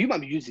 and you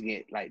might be using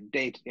it like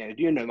might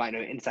know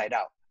it inside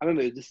out. I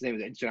remember this name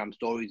was Instagram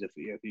Stories a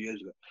few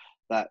years ago.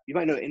 That you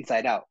might know it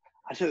inside out.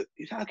 And so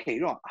you say,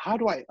 okay, how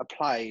do I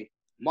apply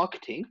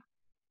marketing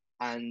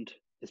and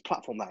this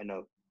platform that I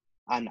know,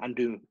 and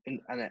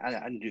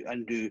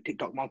do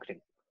TikTok marketing?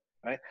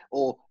 Right,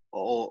 or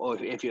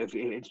if you're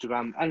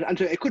Instagram, and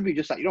so it could be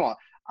just like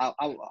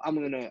I'm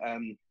gonna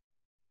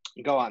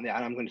go out there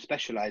and I'm going to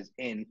specialize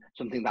in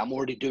something that I'm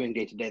already doing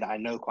day to day that I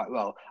know quite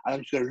well. And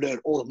I'm just going to learn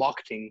all the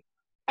marketing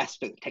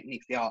aspect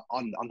techniques they are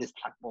on this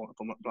platform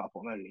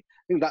only.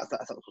 I think that's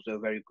also a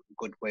very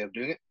good way of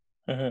doing it.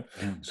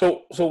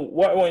 So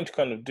what I wanted to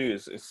kind of do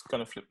is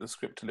kind of flip the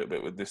script a little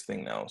bit with this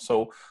thing now.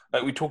 So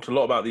like we talked a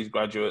lot about these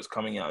graduates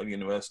coming out of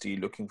university,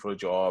 looking for a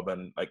job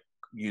and like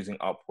using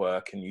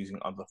Upwork and using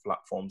other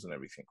platforms and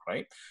everything,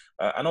 right?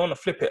 And I want to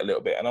flip it a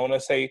little bit and I want to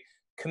say,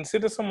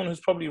 consider someone who's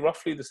probably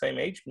roughly the same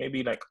age,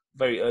 maybe like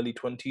very early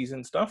 20s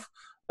and stuff,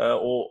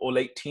 or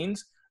late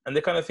teens. And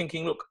they're kind of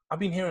thinking, look, I've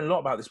been hearing a lot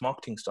about this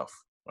marketing stuff,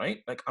 right?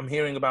 Like I'm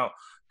hearing about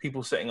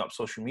people setting up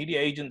social media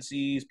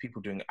agencies,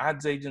 people doing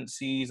ads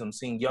agencies. I'm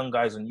seeing young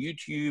guys on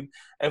YouTube.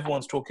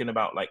 Everyone's talking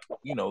about like,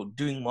 you know,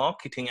 doing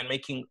marketing and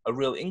making a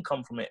real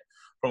income from it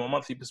from a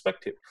monthly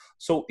perspective.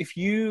 So if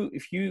you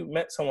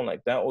met someone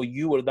like that, or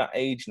you were that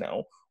age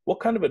now, what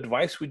kind of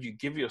advice would you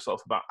give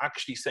yourself about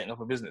actually setting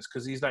up a business?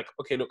 Because he's like,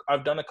 okay, look,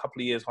 I've done a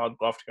couple of years hard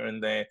graft here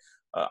and there.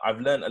 I've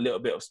learned a little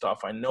bit of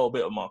stuff. I know a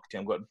bit of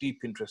marketing. I've got deep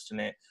interest in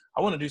it.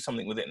 I want to do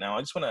something with it now.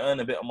 I just want to earn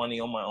a bit of money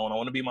on my own. I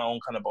want to be my own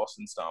kind of boss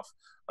and stuff.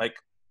 Like,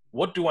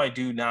 what do I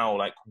do now?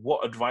 Like,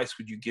 what advice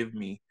would you give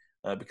me?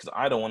 Because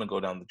I don't want to go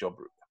down the job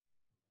route.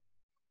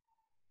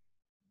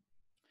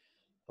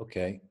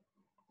 Okay.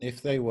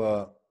 If they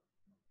were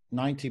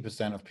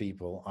 90% of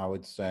people, I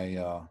would say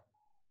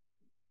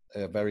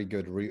a very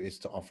good route is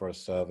to offer a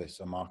service,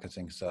 a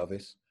marketing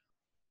service.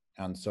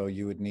 And so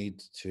you would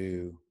need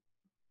to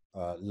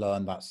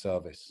learn that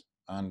service.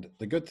 And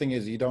the good thing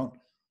is you don't,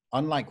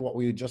 unlike what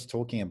we were just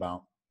talking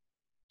about,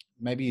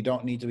 maybe you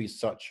don't need to be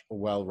such a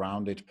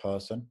well-rounded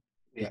person,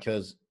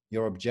 because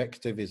your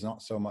objective is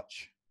not so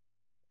much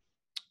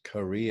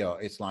career.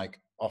 It's like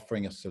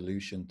offering a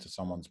solution to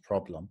someone's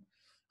problem.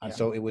 And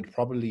so it would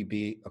probably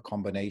be a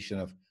combination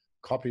of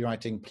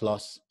copywriting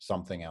plus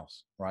something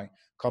else, right?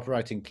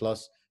 Copywriting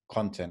plus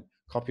content,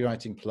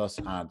 copywriting plus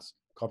ads,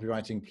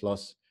 copywriting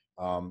plus,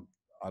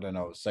 I don't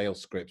know, sales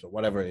scripts or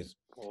whatever it is.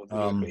 Or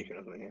video creation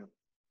or something,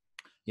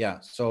 yeah.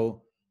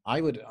 So I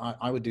would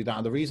do that.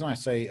 And the reason I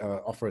say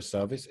offer a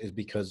service is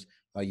because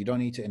you don't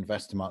need to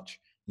invest much.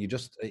 You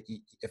just,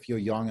 if you're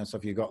young and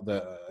stuff, you got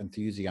the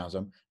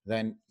enthusiasm,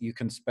 then you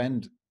can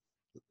spend,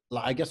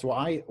 like, I guess what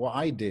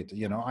I did,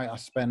 you know, I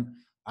spent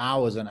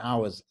hours and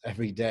hours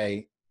every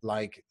day,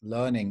 like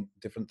learning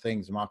different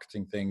things,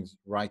 marketing things,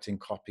 writing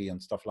copy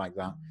and stuff like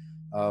that.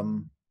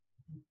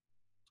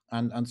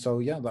 And so,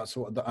 yeah, that's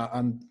what,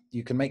 and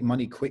you can make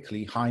money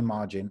quickly, high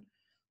margin,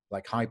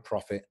 like high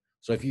profit.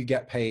 So if you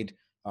get paid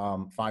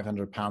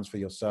 £500 for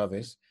your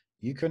service,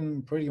 you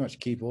can pretty much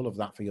keep all of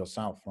that for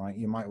yourself, right?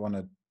 You might want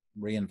to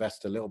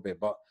reinvest a little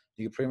bit, but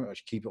you pretty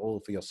much keep it all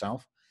for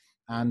yourself.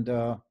 And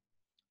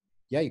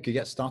yeah, you could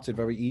get started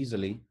very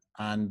easily,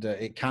 and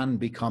it can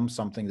become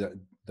something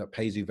that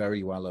pays you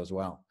very well as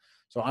well.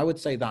 So I would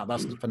say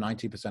that's for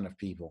 90% of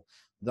people.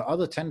 The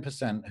other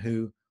 10%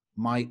 who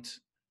might,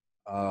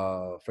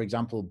 for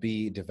example,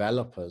 be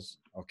developers,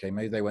 okay,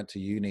 maybe they went to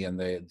uni and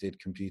they did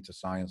computer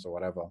science or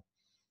whatever,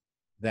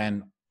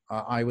 then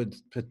I would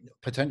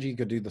potentially, you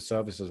could do the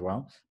service as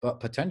well,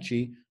 but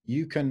potentially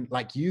you can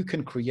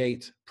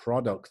create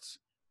products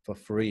for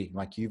free.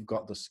 Like, you've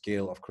got the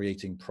skill of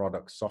creating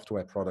products,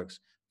 software products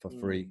for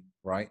free,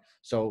 right?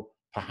 So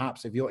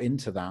perhaps if you're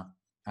into that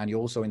and you're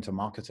also into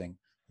marketing,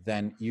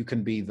 then you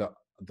can be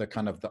the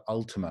kind of the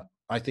ultimate.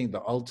 I think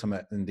the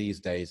ultimate in these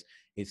days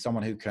is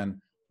someone who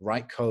can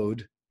write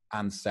code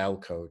and sell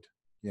code,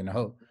 you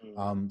know?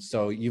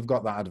 So you've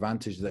got that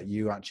advantage that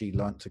you actually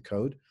learned to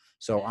code.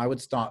 So I would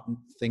start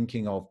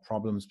thinking of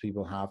problems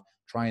people have,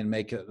 try and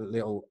make a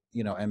little,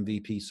 you know,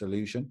 MVP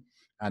solution,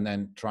 and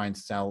then try and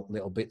sell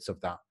little bits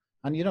of that.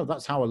 And, you know,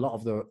 that's how a lot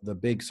of the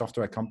big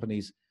software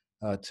companies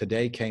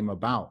today came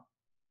about.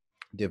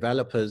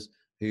 Developers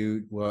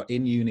who were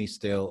in uni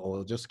still,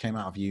 or just came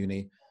out of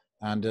uni,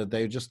 and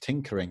they were just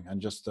tinkering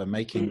and just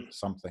making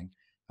something.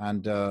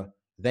 And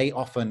they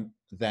often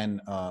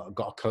then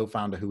got a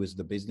co-founder who is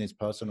the business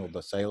person or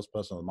the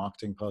salesperson or the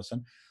marketing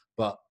person.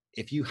 But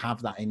if you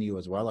have that in you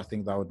as well, I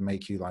think that would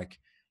make you like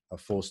a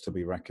force to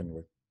be reckoned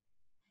with.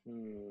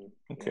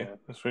 Okay,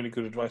 that's really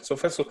good advice. So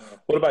Faisal,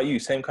 what about you?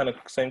 Same kind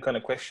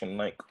of question.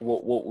 Like,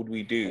 what would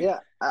we do? Yeah,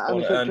 I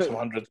want to earn some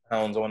hundreds of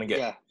pounds. I want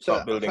to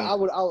start building. I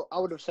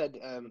would have said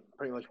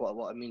pretty much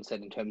what Amin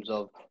said in terms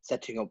of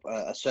setting up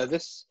a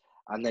service,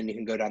 and then you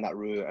can go down that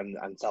route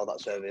and sell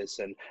that service.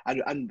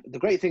 And the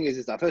great thing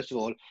is that, first of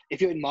all, if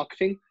you're in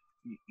marketing,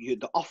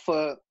 the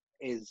offer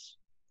is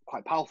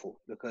quite powerful,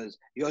 because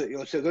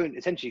you're still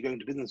essentially going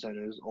to business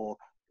owners, or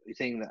you're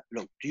saying that,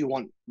 look, do you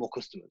want more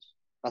customers?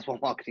 That's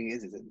what marketing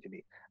is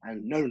essentially,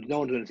 and no one's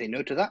going to say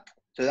no to that.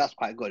 So that's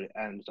quite good.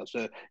 And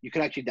so you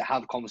can actually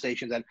have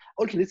conversations, and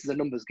ultimately this is a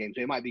numbers game.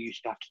 So it might be you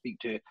should have to speak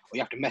to, or you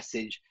have to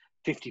message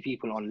 50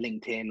 people on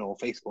LinkedIn or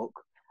Facebook,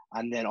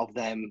 and then of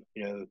them,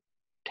 you know,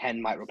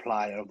 10 might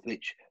reply, of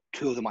which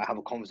 2 of them might have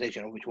a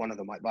conversation, of which 1 of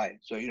them might buy.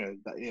 So, you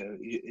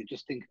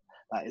just think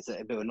that it's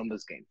a bit of a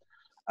numbers game.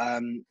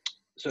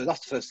 So that's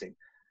the first thing.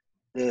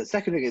 The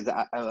second thing is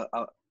that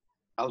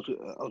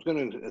was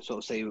going to sort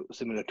of say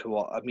similar to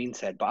what Amin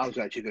said, but I was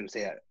actually going to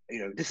say,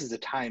 this is a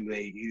time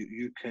where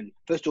you can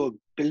first of all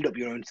build up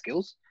your own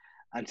skills,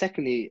 and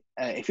secondly,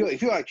 if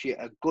you're actually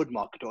a good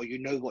marketer, or you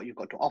know what you've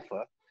got to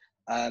offer,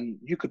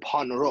 you could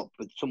partner up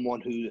with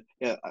someone who,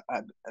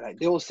 like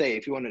they all say,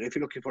 if you're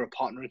looking for a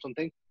partner in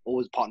something,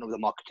 always partner with a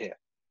marketer,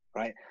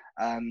 right?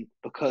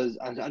 Because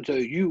and so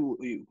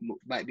you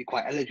might be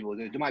quite eligible.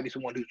 There might be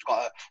someone who's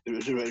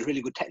a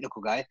really good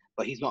technical guy,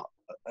 but he doesn't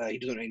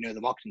really know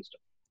the marketing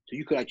stuff. So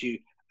you could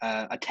actually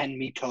attend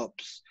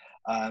meetups,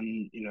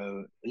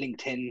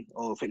 LinkedIn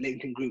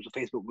LinkedIn groups or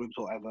Facebook groups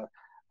or whatever,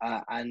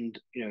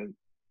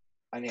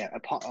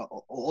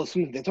 or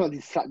something. There's some of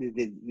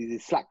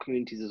these Slack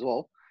communities as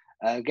well.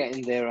 Get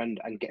in there and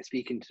get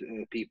speaking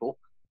to people.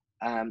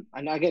 And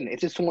again, if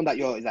there's someone that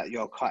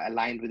you're quite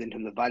aligned with in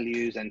terms of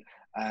values, and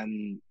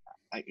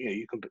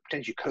you can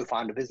potentially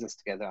co-found a business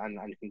together, and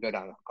you can go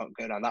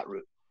down that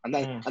route. And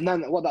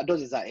then what that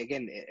does is that,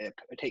 again, it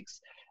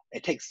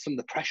takes some of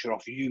the pressure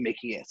off you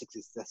making it a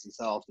success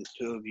yourself. There's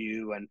two of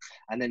you, and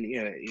then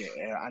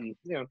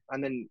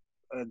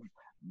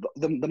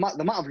the amount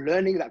of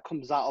learning that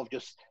comes out of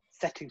just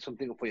setting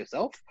something up for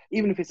yourself,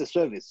 even if it's a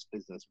service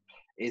business,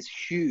 is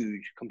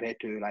huge compared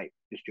to like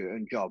just your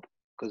own job,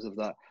 because of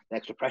the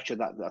extra pressure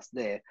that's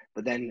there.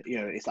 But then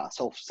it's that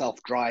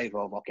self drive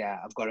of, okay,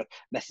 I've got to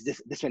message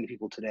this many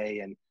people today,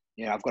 and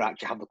I've got to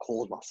actually have the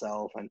calls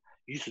myself, and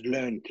you should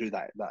learn through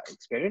that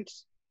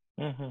experience.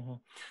 Mm-hmm.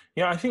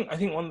 Yeah, I think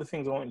one of the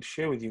things I wanted to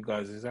share with you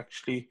guys is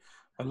actually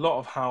a lot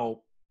of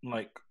how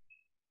like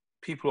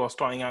people who are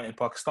starting out in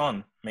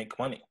Pakistan make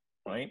money,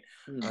 right?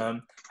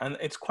 And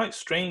it's quite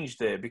strange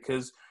there,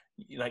 because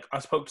like I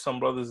spoke to some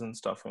brothers and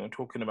stuff, and we're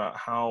talking about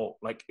how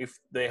like if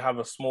they have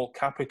a small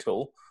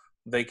capital,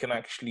 they can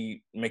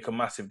actually make a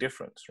massive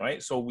difference,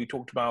 right? So we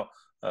talked about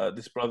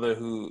this brother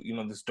who,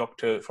 this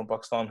doctor from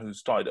Pakistan who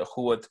started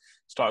with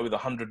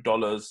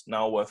 $100,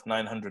 now worth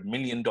 $900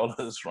 million,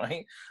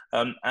 right?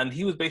 And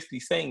he was basically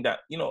saying that,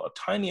 a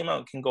tiny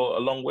amount can go a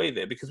long way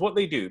there, because what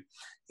they do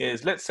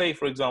is, let's say,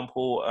 for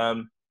example,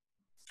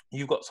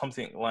 you've got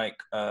something like,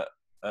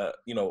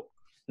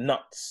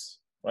 nuts,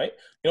 right?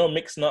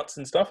 Mixed nuts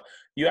and stuff.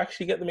 You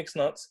actually get the mixed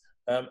nuts.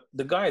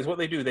 The guys, what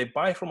they do, they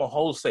buy from a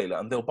wholesaler,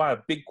 and they'll buy a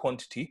big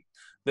quantity.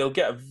 They'll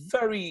get a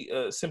very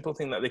simple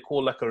thing that they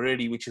call like a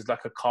ready, which is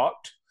like a cart.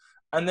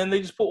 And then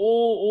they just put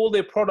all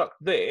their product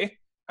there,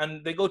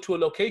 and they go to a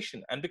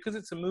location. And because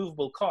it's a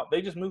movable cart, they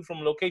just move from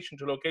location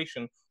to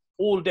location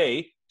all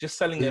day, just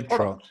selling their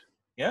product.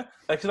 Yeah,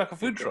 like a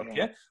food truck.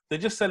 Yeah, they're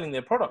just selling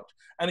their product.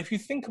 And if you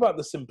think about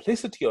the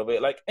simplicity of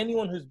it, like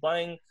anyone who's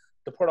buying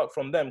the product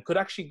from them could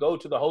actually go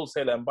to the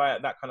wholesaler and buy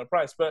at that kind of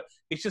price. But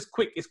it's just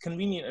quick, it's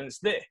convenient, and it's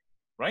there.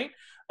 Right.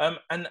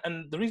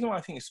 And the reason why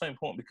I think it's so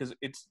important, because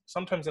it's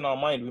sometimes in our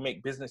mind, we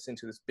make business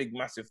into this big,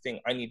 massive thing.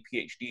 I need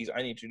PhDs.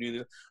 I need to do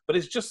this. But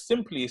it's just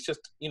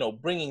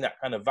bringing that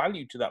kind of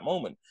value to that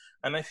moment.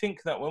 And I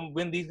think that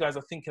when these guys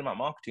are thinking about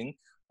marketing,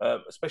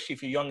 especially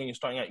if you're young and you're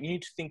starting out, you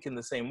need to think in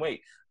the same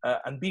way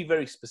and be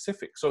very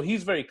specific. So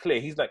he's very clear.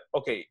 He's like,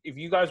 okay, if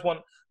you guys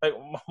want, like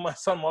my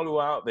son, while we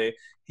were out there,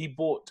 he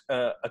bought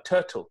a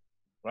turtle,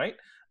 right?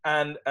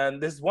 And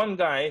there's one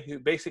guy who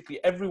basically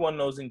everyone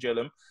knows in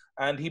Jhelum,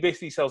 and he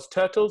basically sells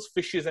turtles,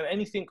 fishes, and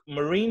anything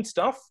marine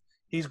stuff.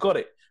 He's got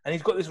it, and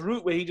he's got this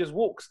route where he just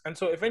walks. And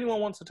so if anyone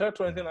wants a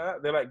turtle or anything like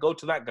that, they're like, go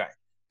to that guy,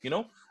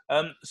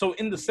 So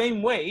in the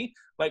same way,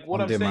 like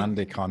what I'm saying, on-demand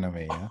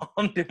economy, yeah?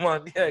 On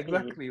demand, yeah,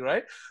 exactly,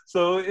 right?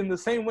 So in the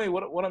same way,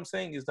 what I'm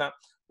saying is that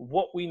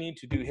what we need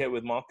to do here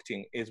with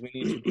marketing is we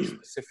need to be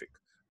specific.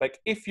 Like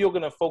if you're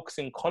going to focus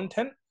in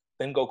content,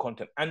 then go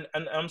content. And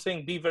I'm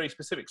saying be very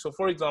specific. So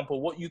for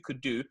example, what you could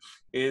do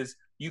is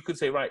you could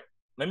say, right,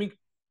 let me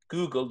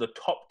Google the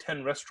top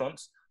 10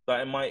 restaurants that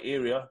are in my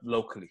area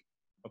locally.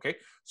 Okay.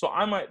 So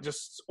I might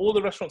just, all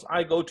the restaurants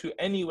I go to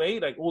anyway,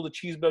 like all the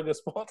cheeseburger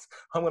spots,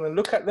 I'm going to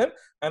look at them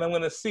and I'm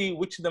going to see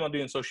which of them are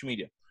doing social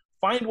media.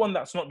 Find one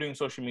that's not doing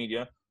social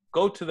media,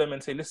 go to them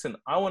and say, listen,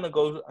 I want to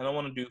go and I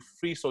want to do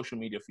free social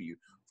media for you.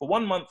 For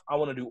 1 month, I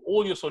want to do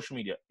all your social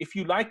media. If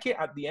you like it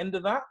at the end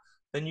of that,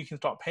 then you can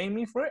start paying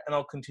me for it and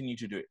I'll continue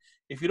to do it.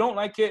 If you don't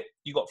like it,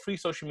 you got free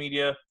social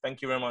media.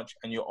 Thank you very much.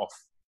 And you're off,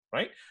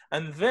 right?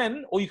 And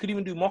then, or you could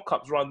even do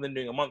mock-ups rather than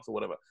doing a month or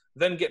whatever,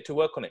 then get to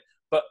work on it.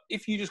 But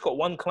if you just got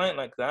one client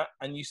like that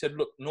and you said,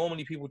 look,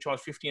 normally people charge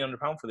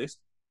 £1,500 for this.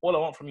 All I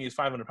want from you is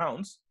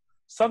 £500.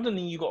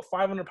 Suddenly you got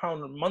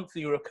 £500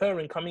 monthly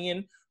recurring coming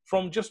in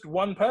from just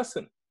one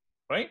person,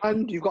 right?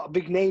 And you've got a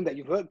big name that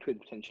you've worked with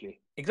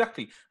potentially.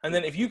 Exactly. And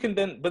then if you can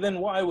but then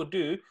what I would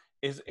do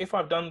is if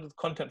I've done the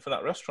content for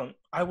that restaurant,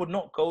 I would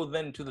not go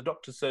then to the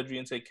doctor's surgery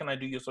and say, can I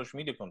do your social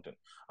media content?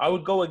 I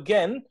would go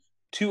again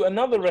to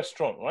another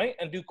restaurant, right?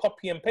 And do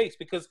copy and paste,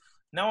 because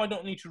now I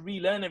don't need to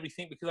relearn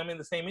everything because I'm in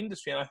the same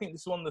industry. And I think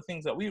this is one of the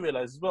things that we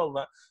realize as well,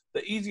 that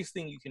the easiest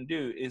thing you can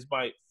do is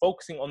by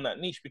focusing on that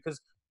niche,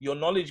 because your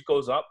knowledge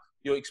goes up,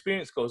 your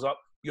experience goes up,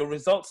 your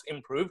results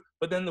improve,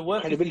 but then the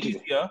work is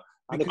easier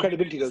And the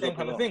credibility goes same up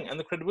kind as of well. thing, and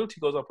the credibility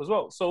goes up as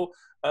well. So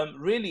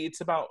really,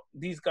 it's about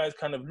these guys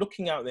kind of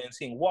looking out there and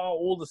seeing what are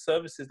all the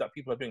services that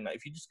people are doing. Like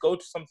if you just go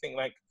to something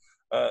like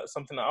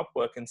something like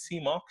Upwork and see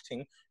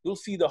marketing, you'll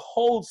see the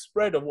whole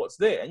spread of what's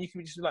there, and you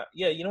can just be like,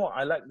 yeah, you know what,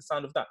 I like the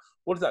sound of that.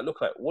 What does that look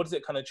like? What does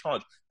it kind of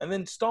charge? And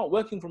then start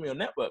working from your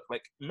network.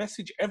 Like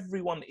message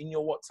everyone in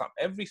your WhatsApp,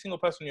 every single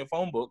person in your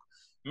phone book,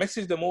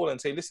 message them all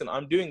and say, listen,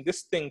 I'm doing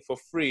this thing for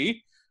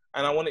free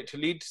and I want it to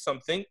lead to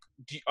something.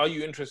 Are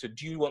you interested?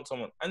 Do you want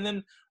someone? And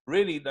then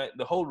really like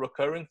the whole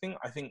recurring thing,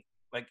 I think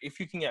like if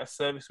you can get a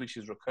service which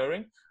is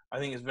recurring, I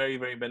think it's very,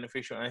 very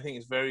beneficial. And I think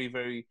it's very,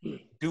 very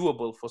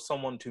doable for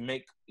someone to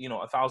make, you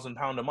know,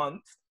 £1,000 a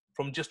month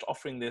from just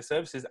offering their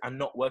services and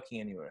not working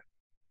anywhere.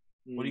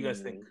 What do you guys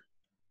think?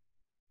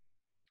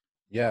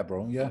 Yeah,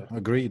 bro. Yeah,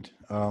 agreed.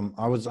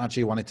 I was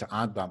actually wanted to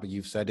add that, but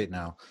you've said it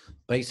now.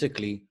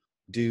 Basically,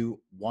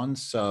 do one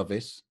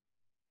service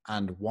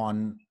and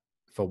one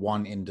for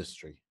one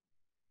industry.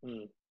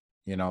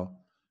 You know,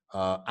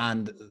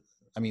 and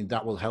I mean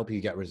that will help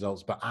you get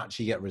results, but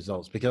actually get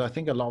results, because I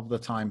think a lot of the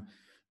time,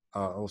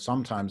 or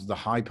sometimes, the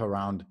hype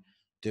around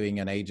doing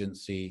an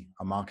agency,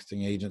 a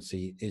marketing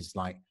agency, is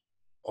like,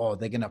 oh,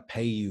 they're gonna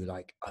pay you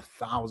like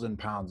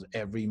 £1,000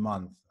 every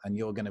month, and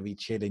you're gonna be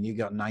chilling. You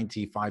got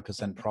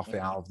 95%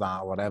 profit out of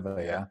that, or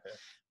whatever. Yeah.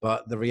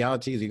 But the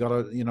reality is, you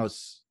gotta, you know,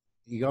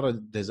 you gotta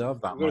deserve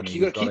that money.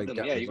 You gotta keep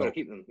them. Yeah, you gotta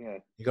keep them. Yeah.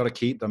 You gotta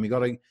keep them. You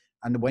gotta,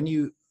 and when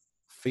you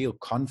feel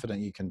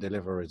confident you can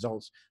deliver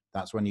results,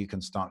 that's when you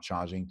can start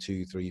charging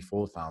 2, 3,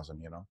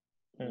 4,000. You know.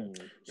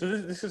 So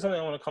this is something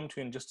I want to come to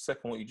in just a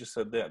second. What you just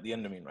said there at the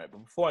end of me, right?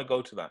 But before I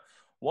go to that,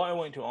 what I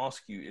want to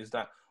ask you is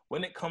that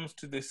when it comes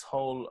to this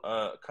whole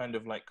kind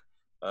of like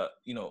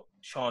you know,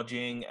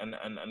 charging and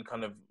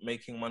kind of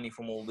making money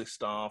from all this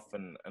stuff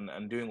and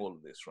doing all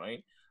of this,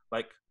 right?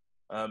 Like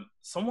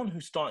someone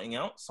who's starting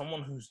out,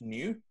 someone who's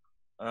new,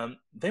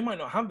 they might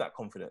not have that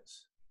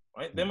confidence,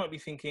 right? They might be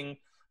thinking,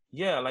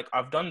 yeah, like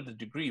I've done the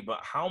degree, but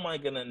how am I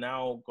going to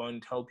now go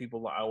and tell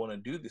people that I want to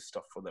do this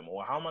stuff for them?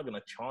 Or how am I going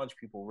to charge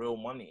people real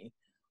money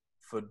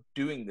for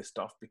doing this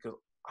stuff? Because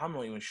I'm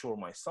not even sure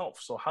myself.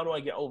 So how do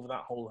I get over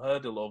that whole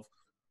hurdle of,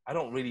 I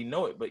don't really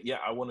know it, but yeah,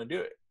 I want to do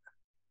it?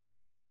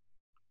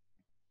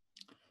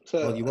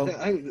 So,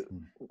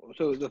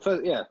 so the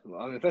first, I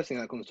mean, the first thing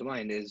that comes to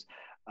mind is,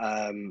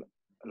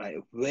 like,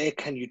 where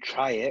can you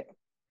try it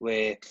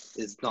where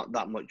there's not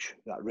that much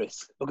that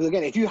risk? Because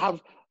again, if you have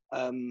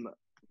a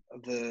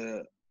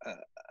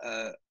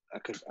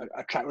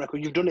track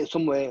record, you've done it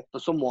somewhere for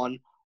someone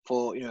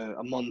for, you know,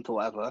 a month or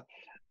whatever.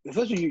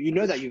 First of all, you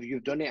know that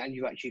you've done it and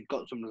you've actually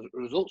got some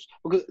results.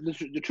 Because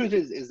the truth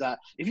is that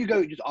if you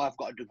go just, oh, I've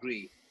got a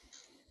degree,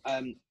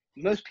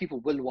 most people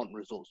will want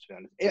results, to be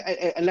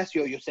honest. Unless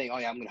you're saying, oh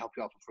yeah, I'm going to help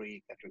you out for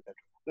free, etc., etc.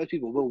 Most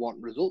people will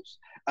want results.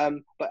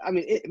 But I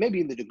mean,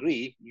 maybe in the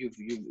degree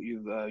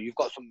you've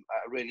got some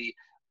really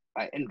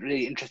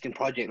interesting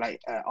project. Like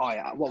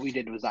what we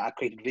did was that I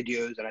created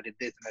videos and I did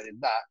this and I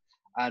did that,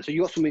 and so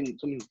you got something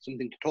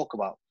to talk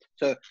about.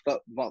 So,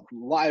 but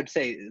what I would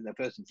say in the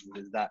first instance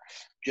is that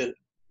just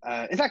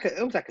it's like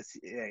almost like a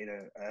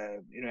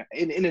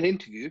in an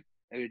interview.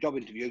 A job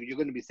interview, you're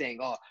going to be saying,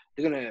 oh,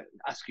 they're going to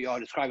ask you, oh,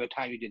 describe a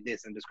time you did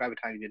this and describe a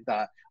time you did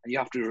that, and you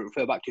have to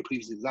refer back to your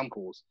previous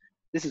examples.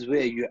 This is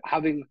where you're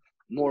having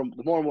the more and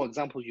more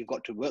examples you've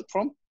got to work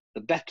from,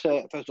 the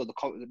better. First of all,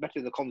 the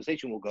better the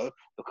conversation will go,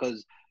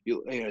 because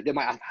you know they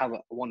might have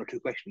one or two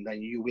questions,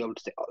 and you'll be able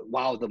to say,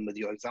 wow them with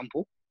your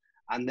example.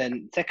 And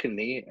then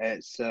secondly,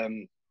 it's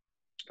and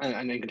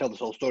then you can tell the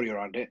whole story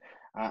around it.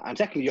 And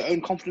secondly, your own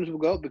confidence will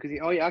go up, because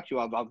oh yeah, actually,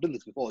 I've done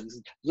this before. There's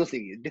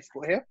nothing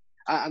difficult here.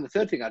 And the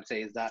third thing I'd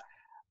say is that,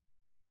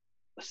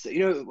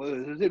 you know,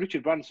 was it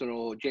Richard Branson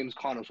or James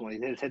Caan or someone,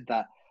 he said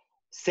that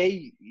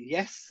say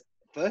yes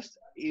first,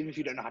 even if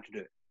you don't know how to do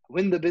it.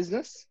 Win the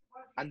business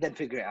and then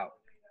figure it out,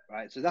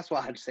 right? So that's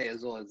what I'd say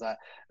as well, is that,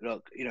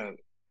 look, you know,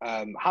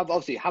 have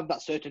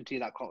that certainty,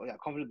 that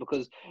confidence,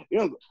 because, you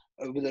know,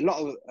 with a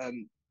lot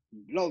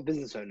of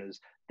business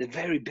owners, they're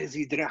very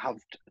busy, they don't have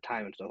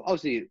time and stuff.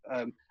 Obviously,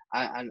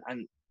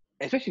 and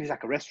especially if it's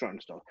like a restaurant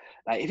and stuff.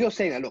 Like if you're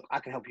saying that, look, I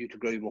can help you to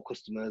grow more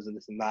customers and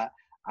this and that,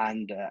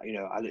 and you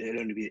know,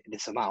 it'll only be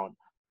this amount,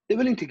 they're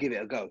willing to give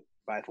it a go,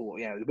 right?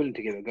 They're willing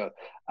to give it a go.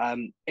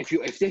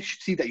 If they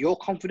see that you're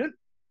confident,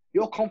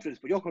 but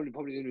you're probably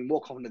going to be more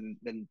confident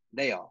than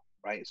they are,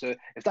 right? So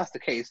if that's the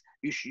case,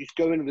 you should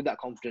go in with that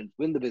confidence,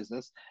 win the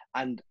business,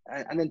 and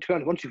then to be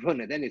honest, once you've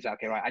won it, then it's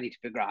okay, right? I need to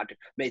figure out how to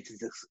make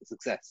it a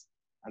success.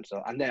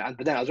 But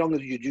then as long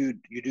as you do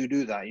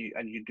that,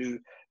 you do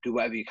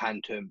whatever you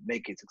can to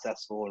make it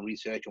successful, and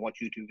research and watch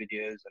YouTube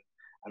videos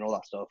and all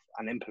that stuff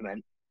and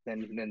implement,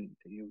 then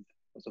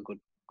that's a good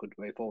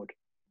way forward.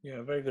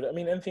 Yeah, very good. I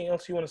mean, anything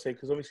else you want to say?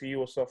 Because obviously you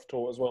were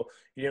self-taught as well.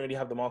 You didn't really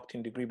have the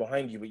marketing degree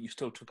behind you, but you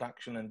still took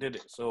action and did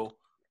it. So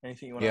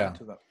anything you want to add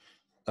to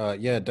that?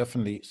 Yeah,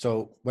 definitely.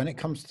 So when it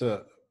comes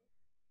to,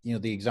 you know,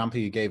 the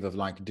example you gave of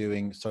like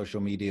doing social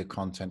media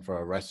content for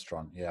a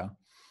restaurant,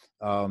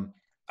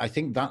 I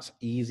think that's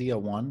easier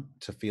one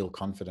to feel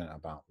confident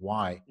about.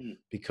 Why?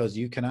 Because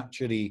you can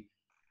actually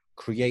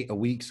create a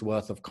week's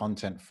worth of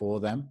content for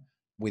them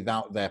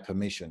without their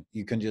permission.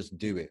 You can just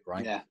do it,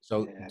 right? Yeah.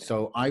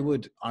 So I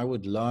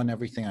would learn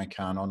everything I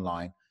can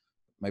online,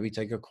 maybe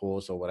take a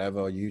course or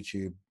whatever,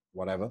 YouTube,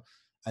 whatever.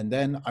 And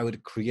then I would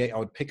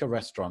pick a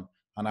restaurant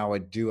and I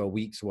would do a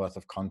week's worth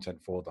of content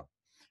for them.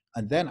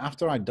 And then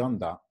after I'd done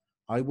that,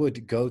 I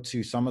would go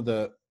to some of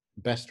the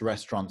best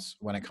restaurants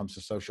when it comes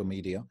to social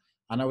media,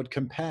 and I would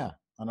compare,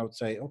 and I would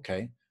say,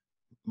 okay,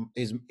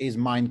 is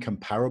mine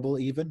comparable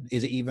even?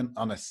 Is it even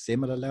on a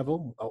similar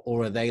level?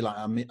 Or are they like,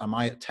 am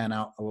I at 10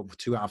 out or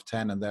 2 out of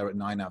 10 and they're at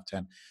 9 out of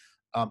 10?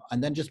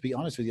 And then just be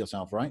honest with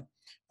yourself, right?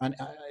 And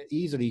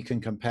easily you can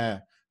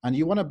compare, and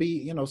you want to be,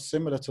 you know,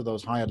 similar to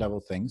those higher level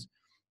things.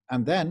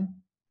 And then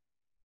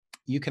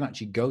you can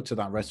actually go to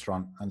that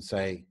restaurant and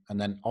say, and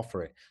then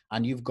offer it.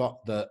 And you've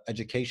got the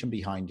education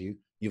behind you.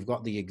 You've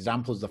got the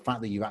examples, the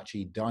fact that you've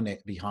actually done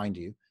it behind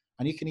you.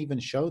 And you can even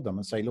show them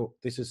and say, look,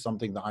 this is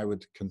something that I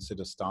would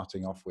consider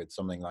starting off with,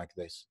 something like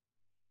this,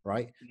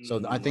 right?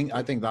 So I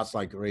think that's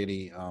like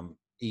really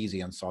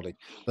easy and solid.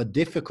 The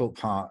difficult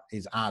part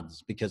is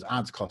ads, because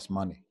ads cost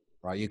money,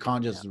 right? You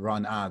can't just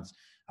run ads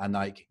and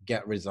like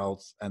get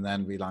results and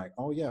then be like,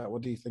 oh yeah,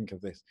 what do you think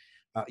of this?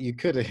 You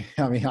could,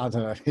 I mean, I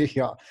don't know, if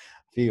you got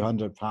a few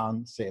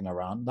 £100 sitting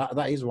around.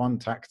 That is one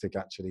tactic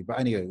actually. But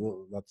anyway,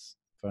 well, that's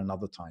for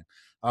another time.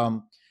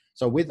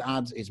 So with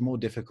ads, it's more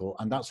difficult.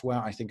 And that's where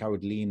I think I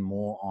would lean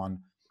more on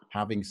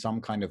having some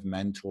kind of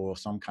mentor or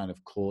some kind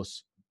of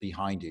course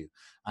behind you.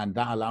 And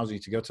that allows you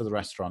to go to the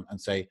restaurant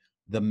and say,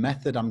 the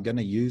method I'm going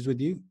to use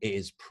with you, it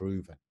is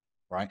proven,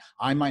 right?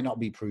 I might not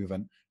be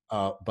proven,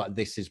 but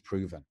this is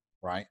proven,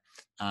 right?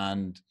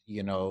 And,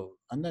 you know,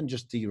 and then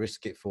just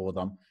de-risk it for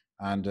them.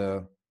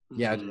 And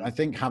yeah, I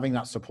think having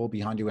that support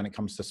behind you when it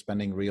comes to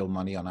spending real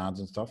money on ads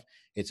and stuff,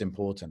 it's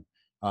important.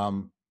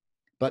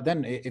 But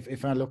then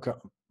if I look at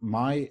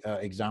my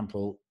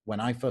example, when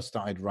I first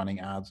started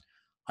running ads,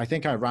 I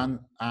think I ran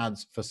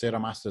ads for Sierra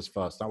Masters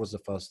first. That was the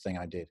first thing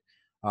I did.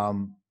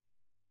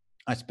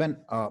 I spent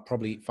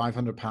probably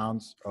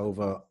 £500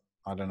 over,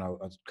 I don't know,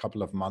 a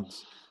couple of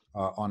months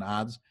on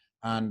ads.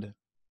 And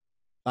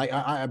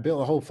I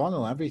built a whole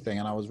funnel, everything,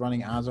 and I was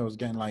running ads. I was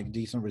getting like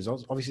decent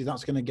results. Obviously,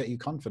 that's going to get you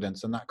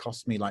confidence, and that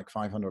cost me like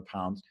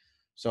 £500.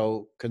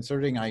 So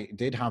considering I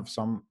did have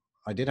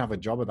a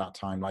job at that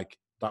time, like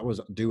that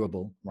was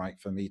doable, right,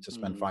 for me to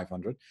spend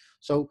 500.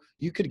 So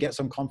you could get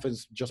some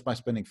confidence just by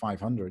spending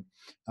 500.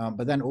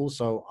 But then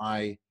also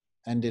I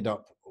ended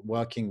up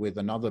working with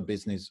another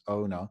business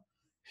owner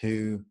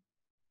who,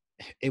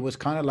 it was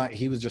kind of like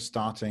he was just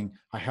starting.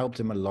 I helped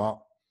him a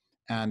lot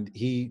and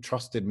he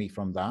trusted me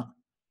from that.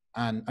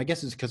 And I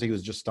guess it's because he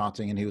was just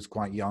starting and he was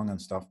quite young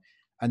and stuff.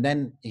 And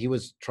then he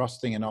was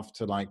trusting enough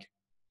to, like,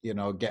 you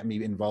know, get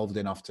me involved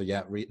enough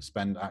to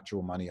spend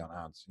actual money on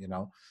ads, you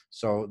know?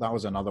 So that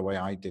was another way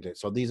I did it.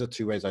 So these are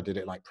two ways I did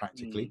it, like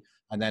practically.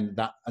 And then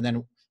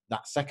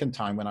that second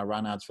time when I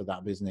ran ads for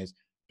that business,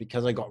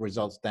 because I got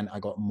results, then I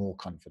got more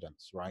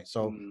confidence, right?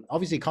 So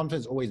obviously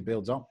confidence always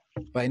builds up,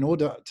 but in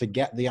order to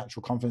get the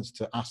actual confidence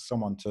to ask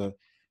someone to,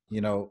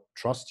 you know,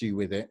 trust you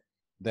with it,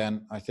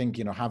 then I think,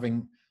 you know,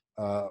 having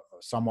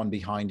someone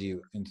behind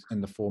you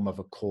in the form of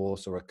a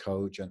course or a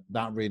coach, and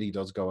that really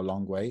does go a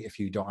long way if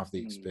you don't have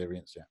the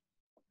experience yet.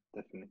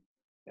 Definitely.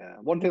 Yeah.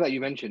 One thing that you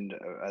mentioned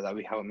that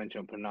we haven't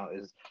mentioned up now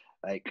is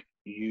like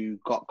you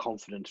got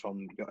confidence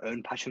from your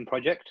own passion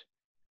project.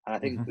 And I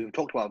think we've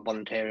talked about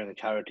volunteering and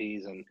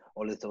charities and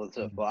all this other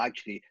stuff, but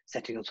actually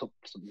setting us up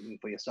something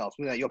for yourself,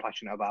 something that you're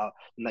passionate about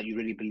and that you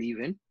really believe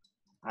in,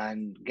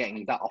 and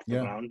getting that off the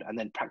ground and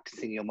then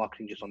practicing your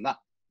marketing just on that.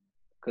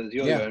 Because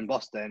you're your own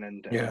boss then,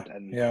 and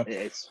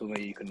it's somewhere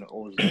you can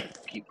always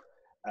keep.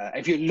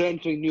 If you learn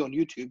something new on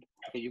YouTube,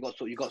 you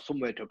got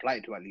somewhere to apply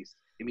it to at least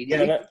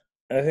immediately. Yeah,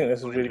 and I think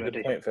that's a really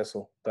good point,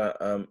 Faisal. That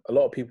a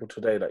lot of people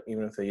today, like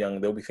even if they're young,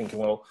 they'll be thinking,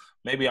 well,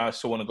 maybe I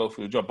still want to go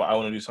for a job, but I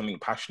want to do something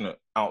passionate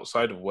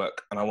outside of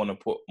work, and I want to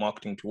put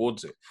marketing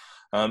towards it.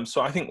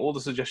 So I think all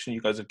the suggestions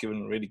you guys have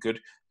given are really good.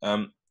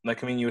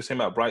 Like, I mean, you were saying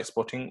about bright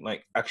spotting,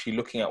 like actually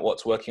looking at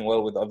what's working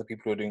well with other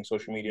people who are doing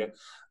social media.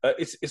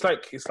 It's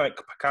like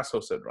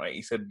Picasso said, right?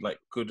 He said, like,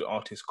 good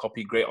artists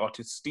copy, great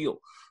artists steal.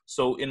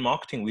 So in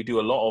marketing, we do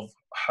a lot of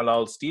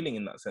halal stealing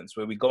in that sense,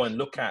 where we go and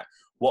look at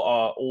what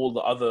are all the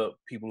other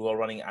people who are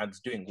running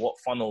ads doing, what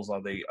funnels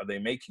are they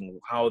making,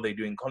 how are they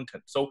doing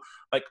content. So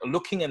like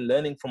looking and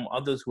learning from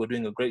others who are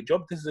doing a great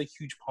job, this is a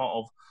huge part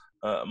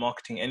of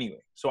marketing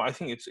anyway. So I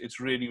think it's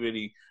really,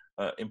 really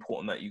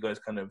important that you guys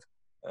kind of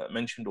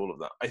mentioned all of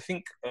that. I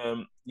think,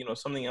 you know,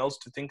 something else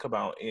to think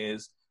about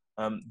is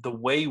the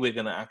way we're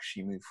going to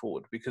actually move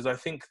forward, because I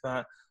think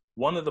that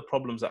one of the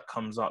problems that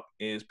comes up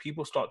is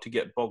people start to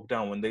get bogged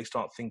down when they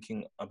start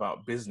thinking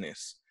about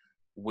business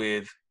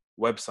with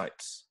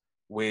websites,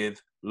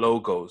 with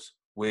logos,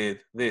 with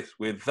this,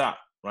 with that,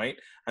 right?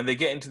 And they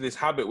get into this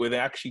habit where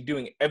they're actually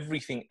doing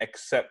everything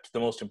except the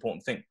most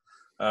important thing.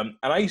 And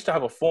I used to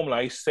have a formula.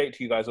 I used to say it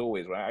to you guys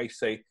always, right? I used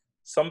to say,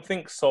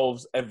 something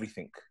solves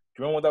everything.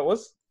 Do you remember what that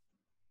was?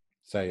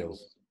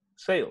 Sales.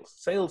 Sales.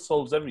 Sales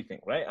solves everything,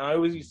 right? And I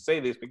always used to say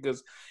this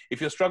because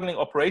if you're struggling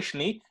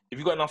operationally, if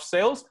you've got enough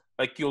sales,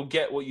 like you'll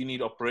get what you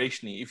need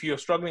operationally. If you're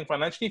struggling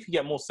financially, if you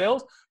get more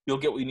sales, you'll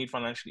get what you need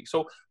financially.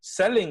 So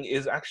selling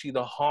is actually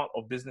the heart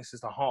of business,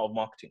 is the heart of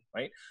marketing,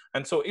 right?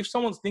 And so if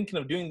someone's thinking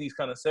of doing these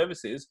kind of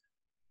services,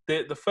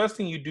 the first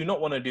thing you do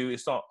not want to do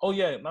is start, oh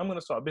yeah, I'm going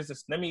to start a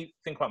business. Let me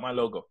think about my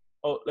logo.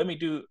 Oh, let me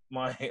do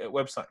my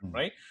website,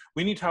 right?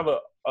 We need to have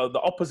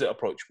the opposite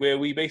approach where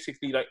we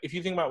basically, like, if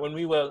you think about when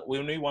we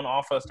won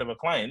our first ever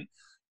client,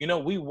 you know,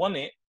 we won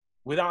it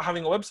without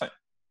having a website.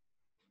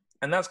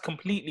 And that's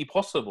completely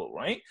possible,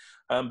 right?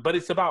 But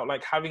it's about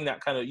like having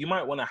that kind of, you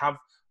might want to have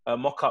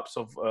mock-ups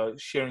of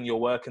sharing your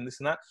work and this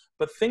and that.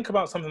 But think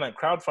about something like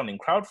crowdfunding.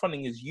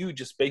 Crowdfunding is you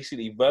just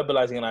basically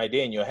verbalizing an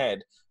idea in your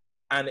head,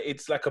 and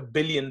it's like $1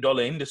 billion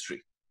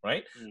industry,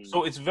 right?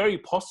 So it's very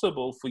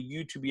possible for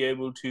you to be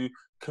able to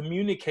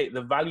communicate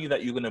the value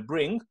that you're going to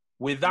bring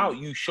without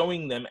you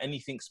showing them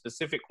anything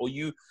specific or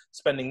you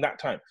spending that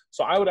time.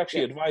 So I would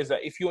actually advise that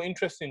if you're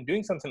interested in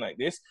doing something like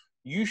this,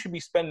 you should be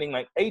spending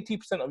like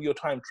 80% of your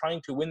time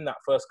trying to win that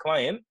first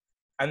client,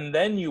 and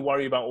then you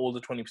worry about all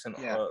the 20%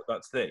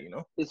 that's there, you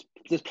know?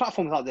 There's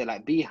platforms out there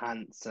like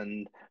Behance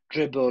and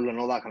Dribble and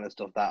all that kind of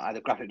stuff that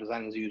either graphic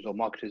designers use or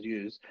marketers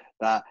use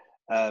that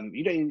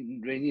you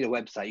don't really need a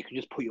website. You can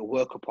just put your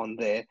work up on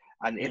there,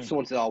 and if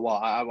someone says, "Oh, well,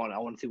 I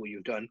want to see what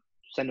you've done,"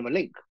 send them a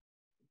link,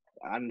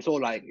 and it's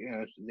all like, you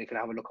know, they can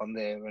have a look on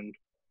there, and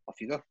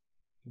off you go.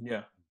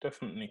 Yeah,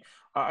 definitely.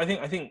 I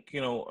think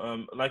you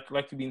know, like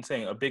you've been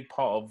saying, a big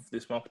part of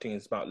this marketing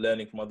is about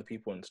learning from other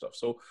people and stuff.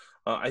 So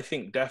I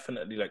think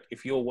definitely, like,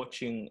 if you're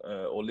watching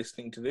or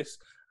listening to this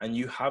and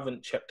you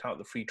haven't checked out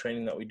the free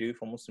training that we do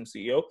for Muslim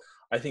CEO,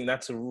 I think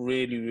that's a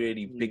really,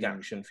 really big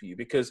action for you,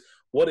 because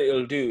what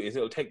it'll do is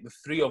it'll take the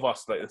three of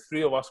us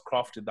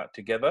crafted that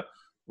together.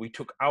 We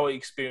took our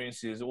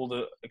experiences, all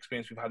the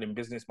experience we've had in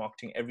business,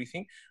 marketing,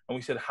 everything, and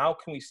we said, how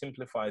can we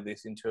simplify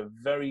this into a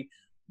very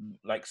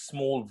like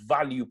small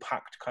value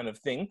packed kind of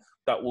thing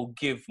that will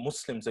give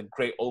Muslims a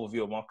great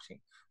overview of marketing.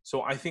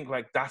 So I think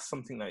like that's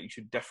something that you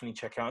should definitely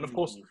check out. And of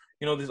course,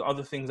 you know, there's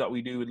other things that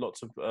we do with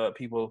lots of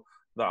people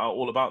that are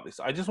all about this.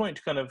 I just wanted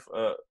to kind of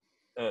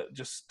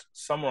just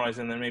summarize,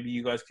 and then maybe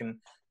you guys can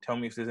tell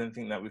me if there's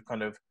anything that we've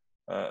kind of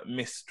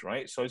missed,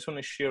 right? So I just want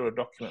to share a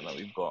document that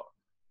we've got.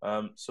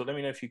 So let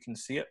me know if you can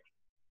see it.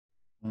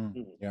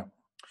 Yeah.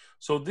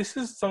 So this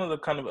is some of the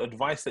kind of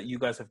advice that you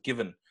guys have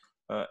given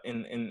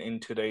in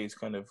today's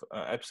kind of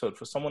episode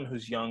for someone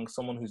who's young,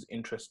 someone who's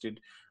interested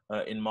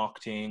in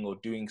marketing or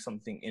doing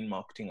something in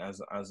marketing as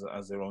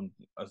their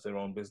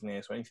own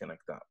business or anything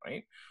like that,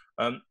 right?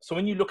 So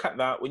when you look at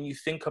that, when you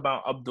think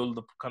about Abdul,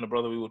 the kind of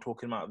brother we were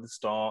talking about at the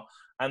start,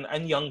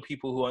 and young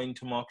people who are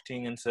into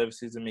marketing and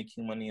services and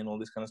making money and all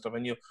this kind of stuff,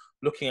 and you're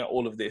looking at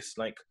all of this,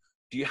 like,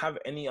 do you have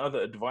any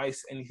other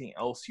advice, anything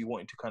else you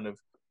wanted to kind of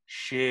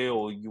share,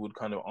 or you would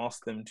kind of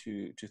ask them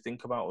to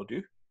think about or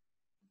do?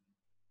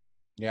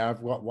 Yeah,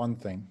 I've got one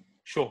thing.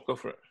 Sure, go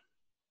for it.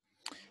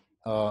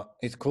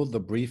 It's called the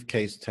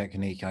briefcase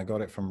technique. I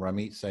got it from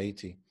Ramit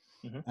Sethi.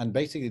 And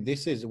basically,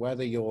 this is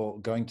whether you're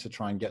going to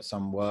try and get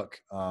some work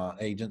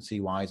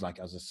agency-wise, like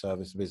as a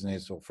service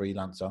business or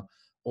freelancer,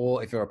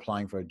 or if you're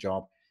applying for a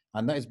job.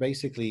 And that is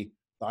basically,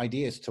 the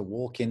idea is to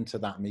walk into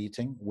that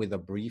meeting with a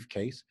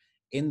briefcase.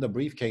 In the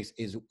briefcase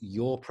is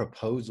your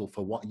proposal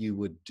for what you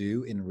would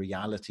do in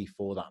reality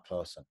for that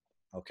person.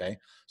 Okay.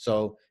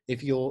 So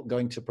if you're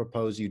going to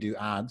propose you do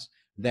ads,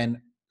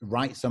 then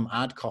write some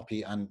ad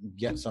copy and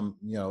get some,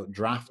 you know,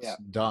 drafts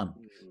done,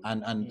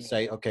 and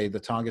say, okay, the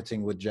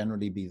targeting would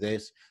generally be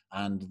this,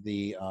 and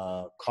the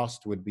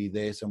cost would be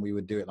this, and we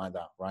would do it like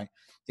that, right?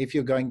 If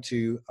you're going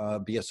to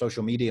be a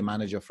social media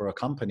manager for a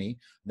company,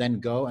 then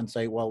go and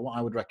say, well, what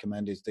I would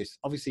recommend is this.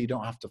 Obviously, you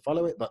don't have to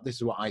follow it, but this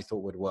is what I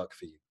thought would work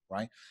for you,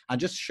 right? And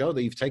just show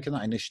that you've taken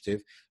that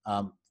initiative.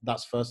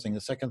 That's first thing.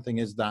 The second thing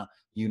is that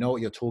you know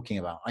what you're talking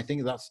about. I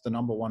think that's the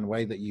number one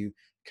way that you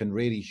can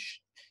really,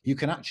 you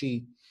can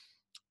actually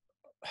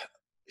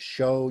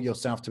show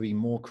yourself to be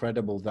more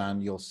credible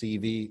than your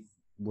CV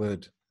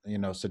would, you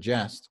know,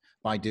 suggest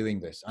by doing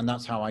this. And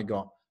that's how I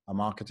got a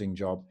marketing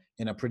job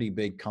in a pretty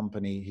big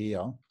company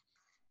here,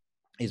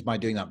 is by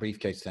doing that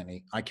briefcase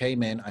technique. I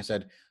came in, I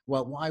said,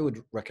 well, what I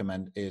would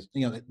recommend is,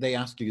 you know, they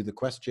ask you the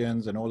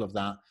questions and all of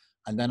that.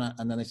 And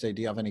then they say,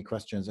 do you have any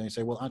questions? And you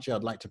say, well, actually,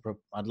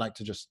 I'd like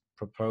to just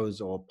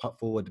propose or put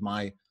forward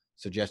my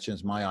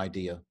suggestions, my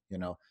idea, you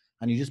know,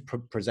 and you just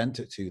present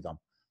it to them.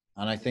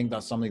 And I think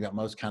that's something that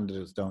most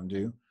candidates don't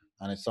do.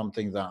 And it's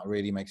something that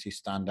really makes you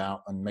stand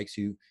out and makes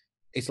you,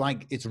 it's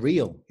like, it's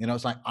real, you know,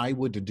 it's like, I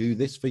would do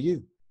this for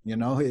you, you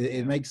know,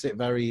 it makes it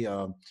very,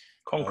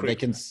 concrete. They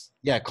can,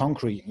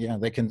 concrete. Yeah.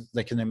 They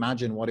can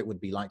imagine what it would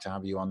be like to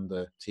have you on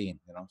the team,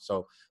 you know?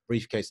 So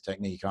briefcase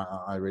technique,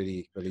 I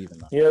really believe in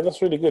that. Yeah,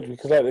 that's really good,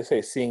 because like they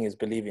say, seeing is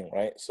believing,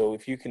 right? So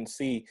if you can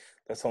see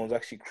that someone's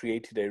actually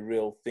created a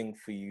real thing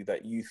for you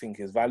that you think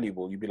is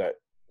valuable, you'd be like,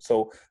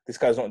 so this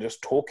guy's not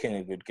just talking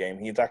a good game,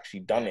 he's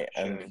actually done it,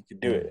 and he could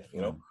do it,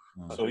 you know?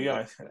 So yeah,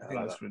 I think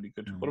that's really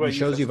good. What about you? It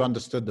shows you've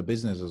understood the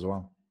business as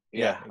well.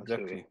 Yeah,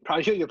 absolutely. exactly.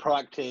 It shows you're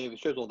proactive. It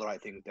shows all the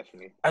right things,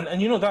 definitely.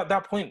 And you know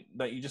that point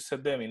that you just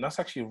said there, I mean, that's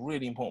actually a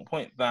really important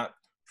point. That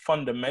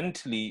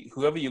fundamentally,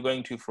 whoever you're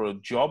going to for a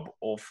job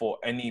or for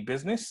any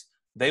business,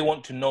 they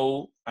want to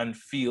know and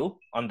feel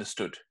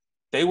understood.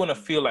 They want to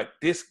feel like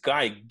this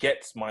guy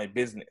gets my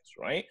business,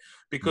 right?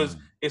 Because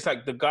it's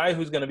like the guy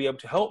who's going to be able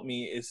to help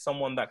me is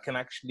someone that can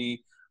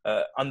actually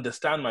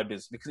understand my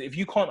business. Because if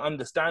you can't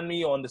understand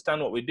me or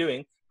understand what we're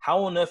doing,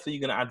 how on earth are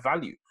you going to add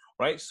value?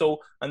 Right. So,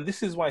 and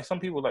this is why some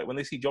people, like when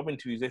they see job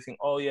interviews, they think,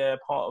 oh yeah,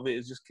 part of it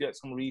is just get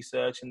some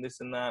research and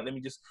this and that. Let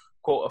me just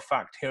quote a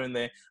fact here and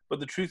there. But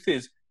the truth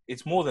is,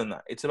 it's more than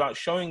that. It's about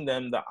showing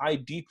them that I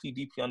deeply,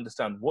 deeply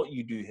understand what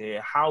you do here,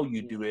 how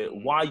you do it,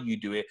 why you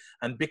do it.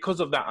 And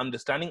because of that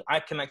understanding, I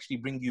can actually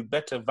bring you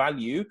better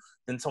value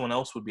than someone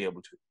else would be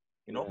able to,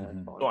 you know?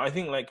 So I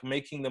think like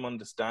making them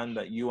understand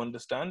that you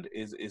understand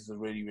is a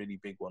really, really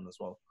big one as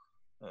well.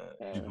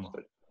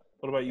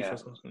 What about you,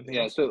 Faisal?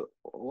 Else? So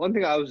one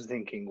thing I was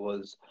thinking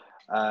was,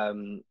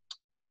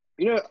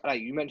 you know,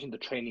 like you mentioned the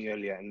training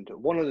earlier, and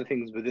one of the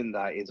things within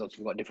that is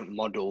obviously we've got different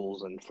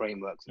models and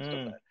frameworks and stuff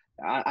like that.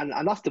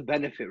 And that's the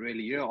benefit,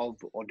 really, you know,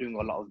 of doing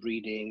a lot of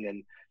reading,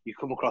 and you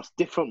come across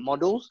different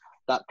models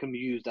that can be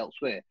used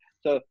elsewhere.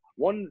 So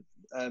one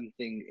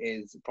thing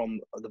is from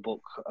the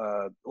book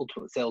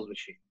Ultimate Sales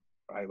Machine,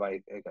 right,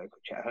 by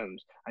Chet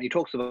Holmes, and he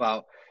talks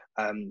about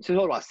so it's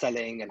all about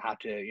selling and how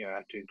to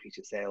increase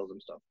your sales and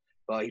stuff.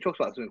 But he talks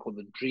about something called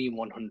the Dream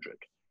 100,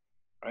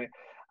 right?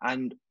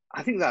 And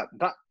I think that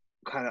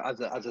kind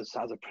of as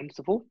a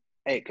principle,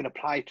 it can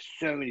apply to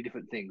so many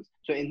different things.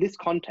 So in this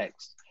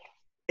context,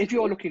 if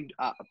you're looking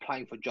at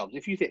applying for jobs,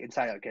 if you think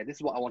inside, okay, this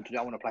is what I want to do,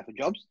 I want to apply for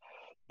jobs,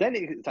 then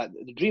it's like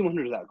the Dream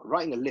 100 is like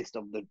writing a list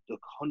of the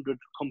 100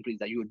 companies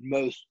that you would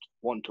most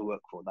want to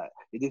work for. That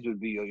this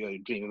would be your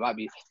dream. It might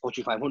be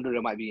Fortune 500,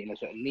 it might be in a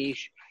certain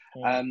niche,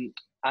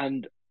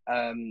 and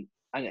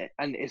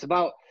it's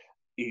about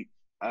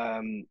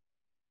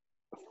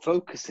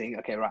focusing.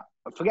 Okay, right.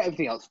 Forget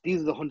everything else.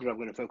 These are the 100 I'm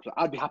going to focus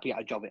on. I'd be happy at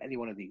a job at any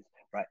one of these,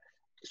 right?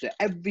 So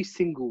every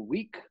single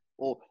week,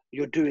 or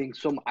you're doing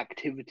some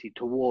activity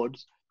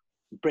towards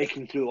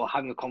breaking through or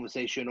having a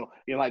conversation, or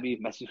you might be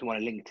messaging someone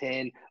on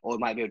LinkedIn, or it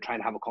might be trying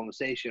to have a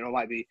conversation, or it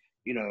might be,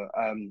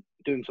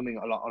 doing something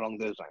along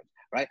those lines,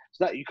 right?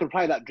 So that you can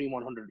apply that Dream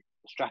 100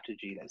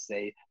 strategy, let's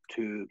say,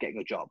 to getting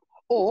a job,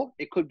 or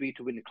it could be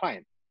to win a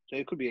client. So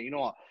it could be, you know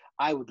what,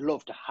 I would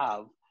love to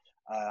have,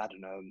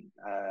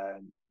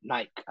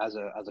 Nike as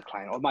a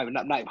client, or maybe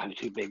not Nike might be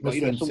too big, but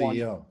someone.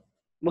 CEO.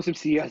 Muslim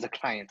CEO as a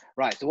client,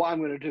 right? So what I'm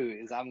going to do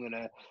is I'm going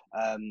to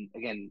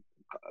again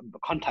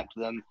contact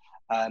them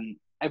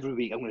every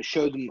week. I'm going to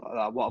show them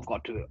what I've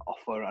got to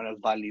offer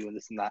and value and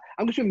this and that.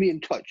 I'm just going to be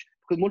in touch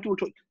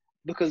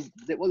because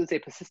what they say,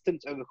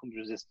 persistence overcomes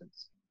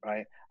resistance,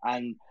 right?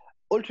 And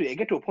ultimately, they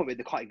get to a point where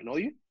they can't ignore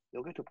you.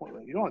 They'll get to a point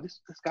where, you know what, this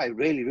guy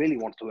really, really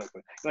wants to work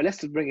with.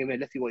 Let's bring him in.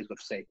 Let's see what he's got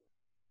to say.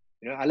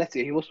 And let's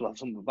see, he must have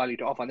some value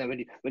to offer. And then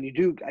when you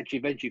do actually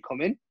eventually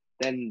come in,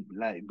 then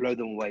like blow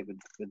them away with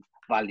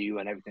value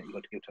and everything you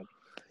got to give to them.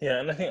 Yeah,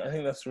 and I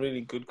think that's a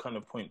really good kind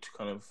of point to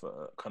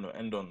kind of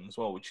end on as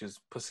well, which is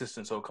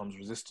persistence overcomes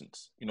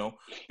resistance.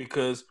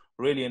 Because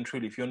really and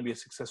truly, if you want to be a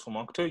successful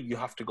marketer, you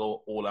have to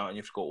go all out and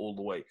you have to go all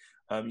the way.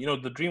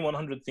 The Dream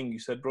 100 thing you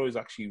said, bro, is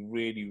actually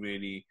really,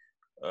 really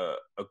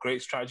a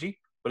great strategy,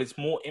 but it's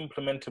more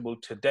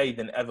implementable today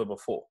than ever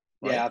before.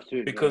 Right? Yeah,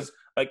 absolutely. Because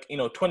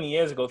 20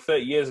 years ago,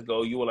 30 years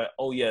ago, you were like,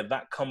 oh yeah,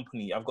 that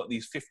company, I've got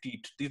these are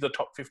the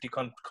top 50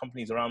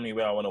 companies around me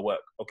where I want to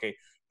work. Okay,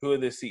 who are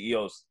the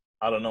CEOs?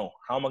 I don't know.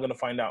 How am I going to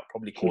find out?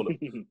 Probably call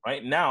them.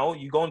 Right? Now,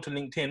 you go onto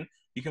LinkedIn,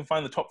 you can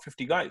find the top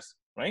 50 guys,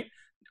 right?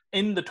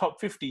 In the top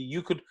 50,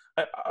 you could,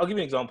 I'll give you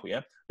an example,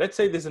 yeah? Let's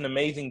say there's an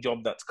amazing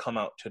job that's come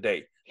out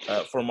today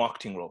for a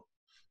marketing role.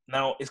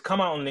 Now, it's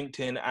come out on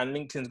LinkedIn, and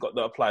LinkedIn's got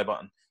the apply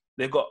button.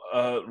 They've got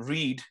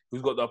Reed,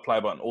 who's got the apply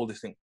button, all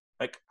this thing.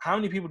 Like, how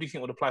many people do you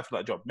think would apply for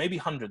that job? Maybe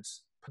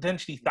hundreds,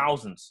 potentially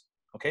thousands,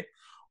 okay?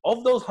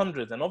 Of those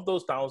hundreds and of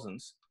those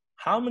thousands,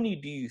 how many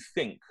do you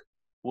think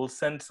will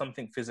send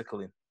something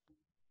physical in?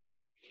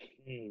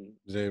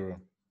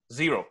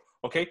 Zero,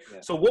 okay? Yeah.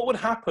 So what would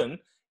happen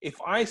if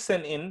I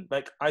sent in,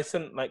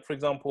 for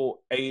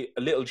example, a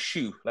little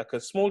shoe, like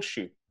a small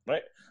shoe,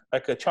 right?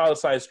 Like a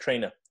child-sized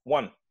trainer,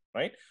 one,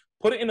 right?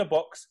 Put it in a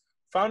box,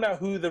 found out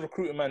who the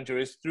recruiter manager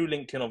is through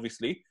LinkedIn,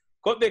 obviously,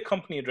 got their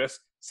company address,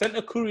 sent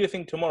a courier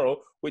thing tomorrow,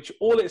 which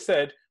all it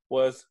said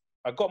was,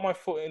 I got my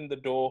foot in the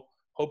door,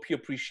 hope you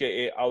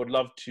appreciate it, I would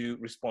love to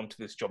respond to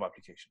this job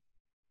application,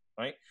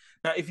 right?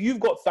 Now, if you've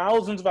got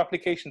thousands of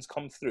applications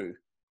come through,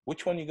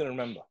 which one are you going to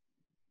remember?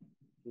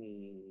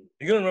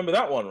 You're going to remember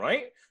that one,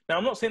 right? Now,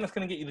 I'm not saying that's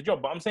going to get you the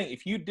job, but I'm saying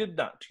if you did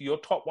that to your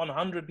top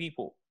 100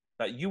 people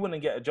that you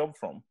wouldn't get a job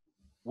from,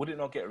 would it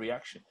not get a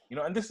reaction?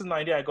 And this is an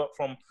idea I got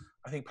from,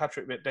 I think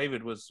Patrick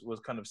David was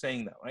kind of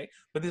saying that, right?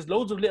 But there's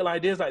loads of little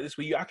ideas like this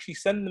where you actually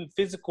send them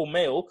physical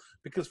mail,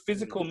 because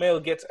physical mail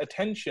gets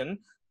attention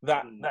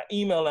that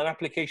email and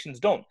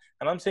applications don't.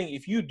 And I'm saying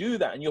if you do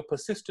that and you're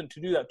persistent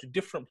to do that to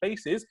different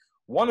places,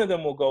 one of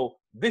them will go,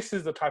 this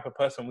is the type of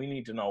person we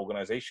need in our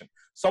organization.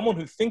 Someone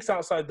who thinks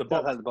outside the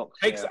box,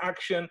 takes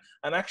action,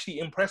 and actually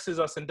impresses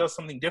us and does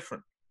something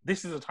different.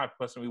 This is the type of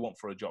person we want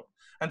for a job.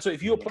 And so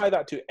if you apply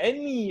that to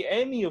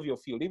any of your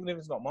field, even if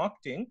it's not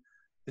marketing,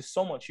 there's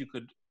so much you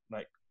could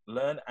like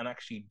learn and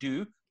actually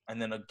do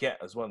and then get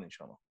as well,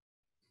 inshallah.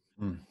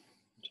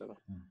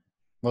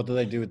 What do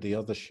they do with the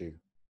other shoe?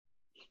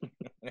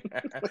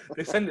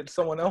 They send it to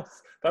someone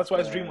else. That's why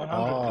it's Dream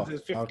 100,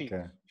 because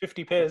there's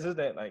 50 pairs, isn't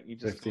it? Like you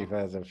just 50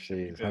 pairs of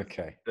shoes.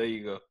 Okay. There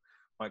you go.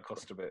 Might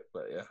cost a bit,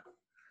 but yeah.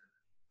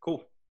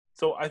 Cool.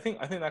 So I think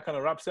that kind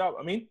of wraps it up.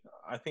 I mean,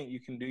 I think you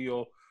can do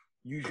your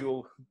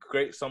usual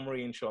great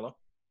summary, inshallah.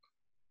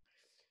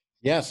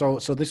 Yeah, so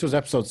this was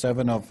episode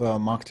 7 of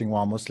Marketing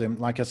While Muslim.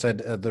 Like I said,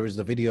 there is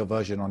the video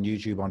version on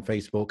YouTube, on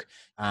Facebook,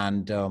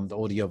 and the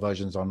audio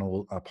versions on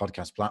all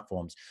podcast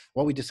platforms.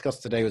 What we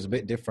discussed today was a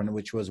bit different,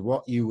 which was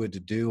what you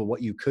would do or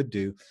what you could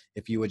do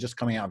if you were just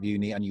coming out of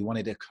uni and you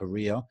wanted a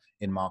career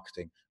in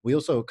marketing. We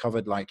also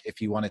covered like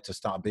if you wanted to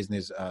start a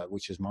business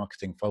which is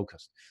marketing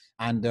focused.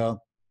 And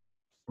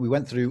we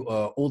went through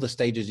all the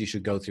stages you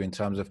should go through in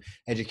terms of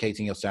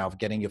educating yourself,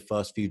 getting your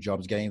first few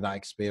jobs, getting that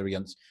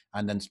experience,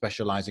 and then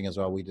specializing as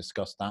well. We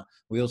discussed that.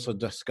 We also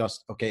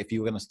discussed, okay, if you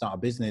were going to start a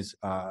business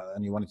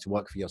and you wanted to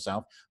work for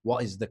yourself,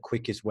 what is the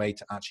quickest way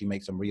to actually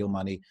make some real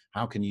money?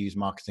 How can you use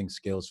marketing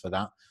skills for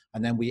that?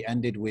 And then we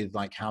ended with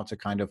like how to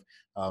kind of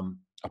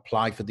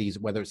apply for these,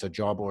 whether it's a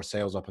job or a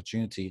sales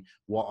opportunity.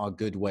 What are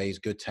good ways,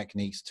 good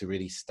techniques to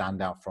really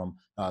stand out from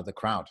the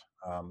crowd?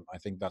 I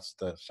think that's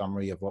the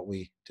summary of what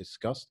we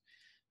discussed.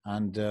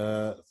 And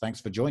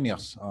thanks for joining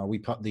us. We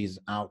put these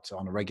out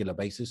on a regular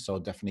basis, so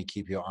definitely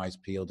keep your eyes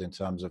peeled in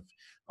terms of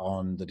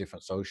on the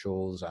different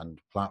socials and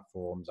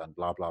platforms and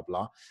blah, blah,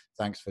 blah.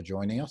 Thanks for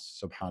joining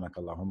us. Subhanak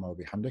Allahumma wa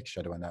bihamdik.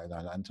 Shadu an la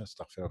ilaha illa anta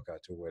astaghfiruka wa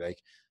atubu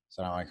ilayk.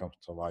 Assalamu alaikum wa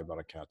rahmatullahi wa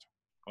barakatuh.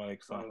 Wa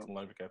alaikum assalam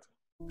wa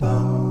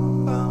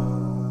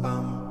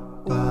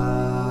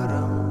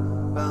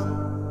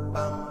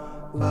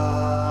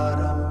barakatuh.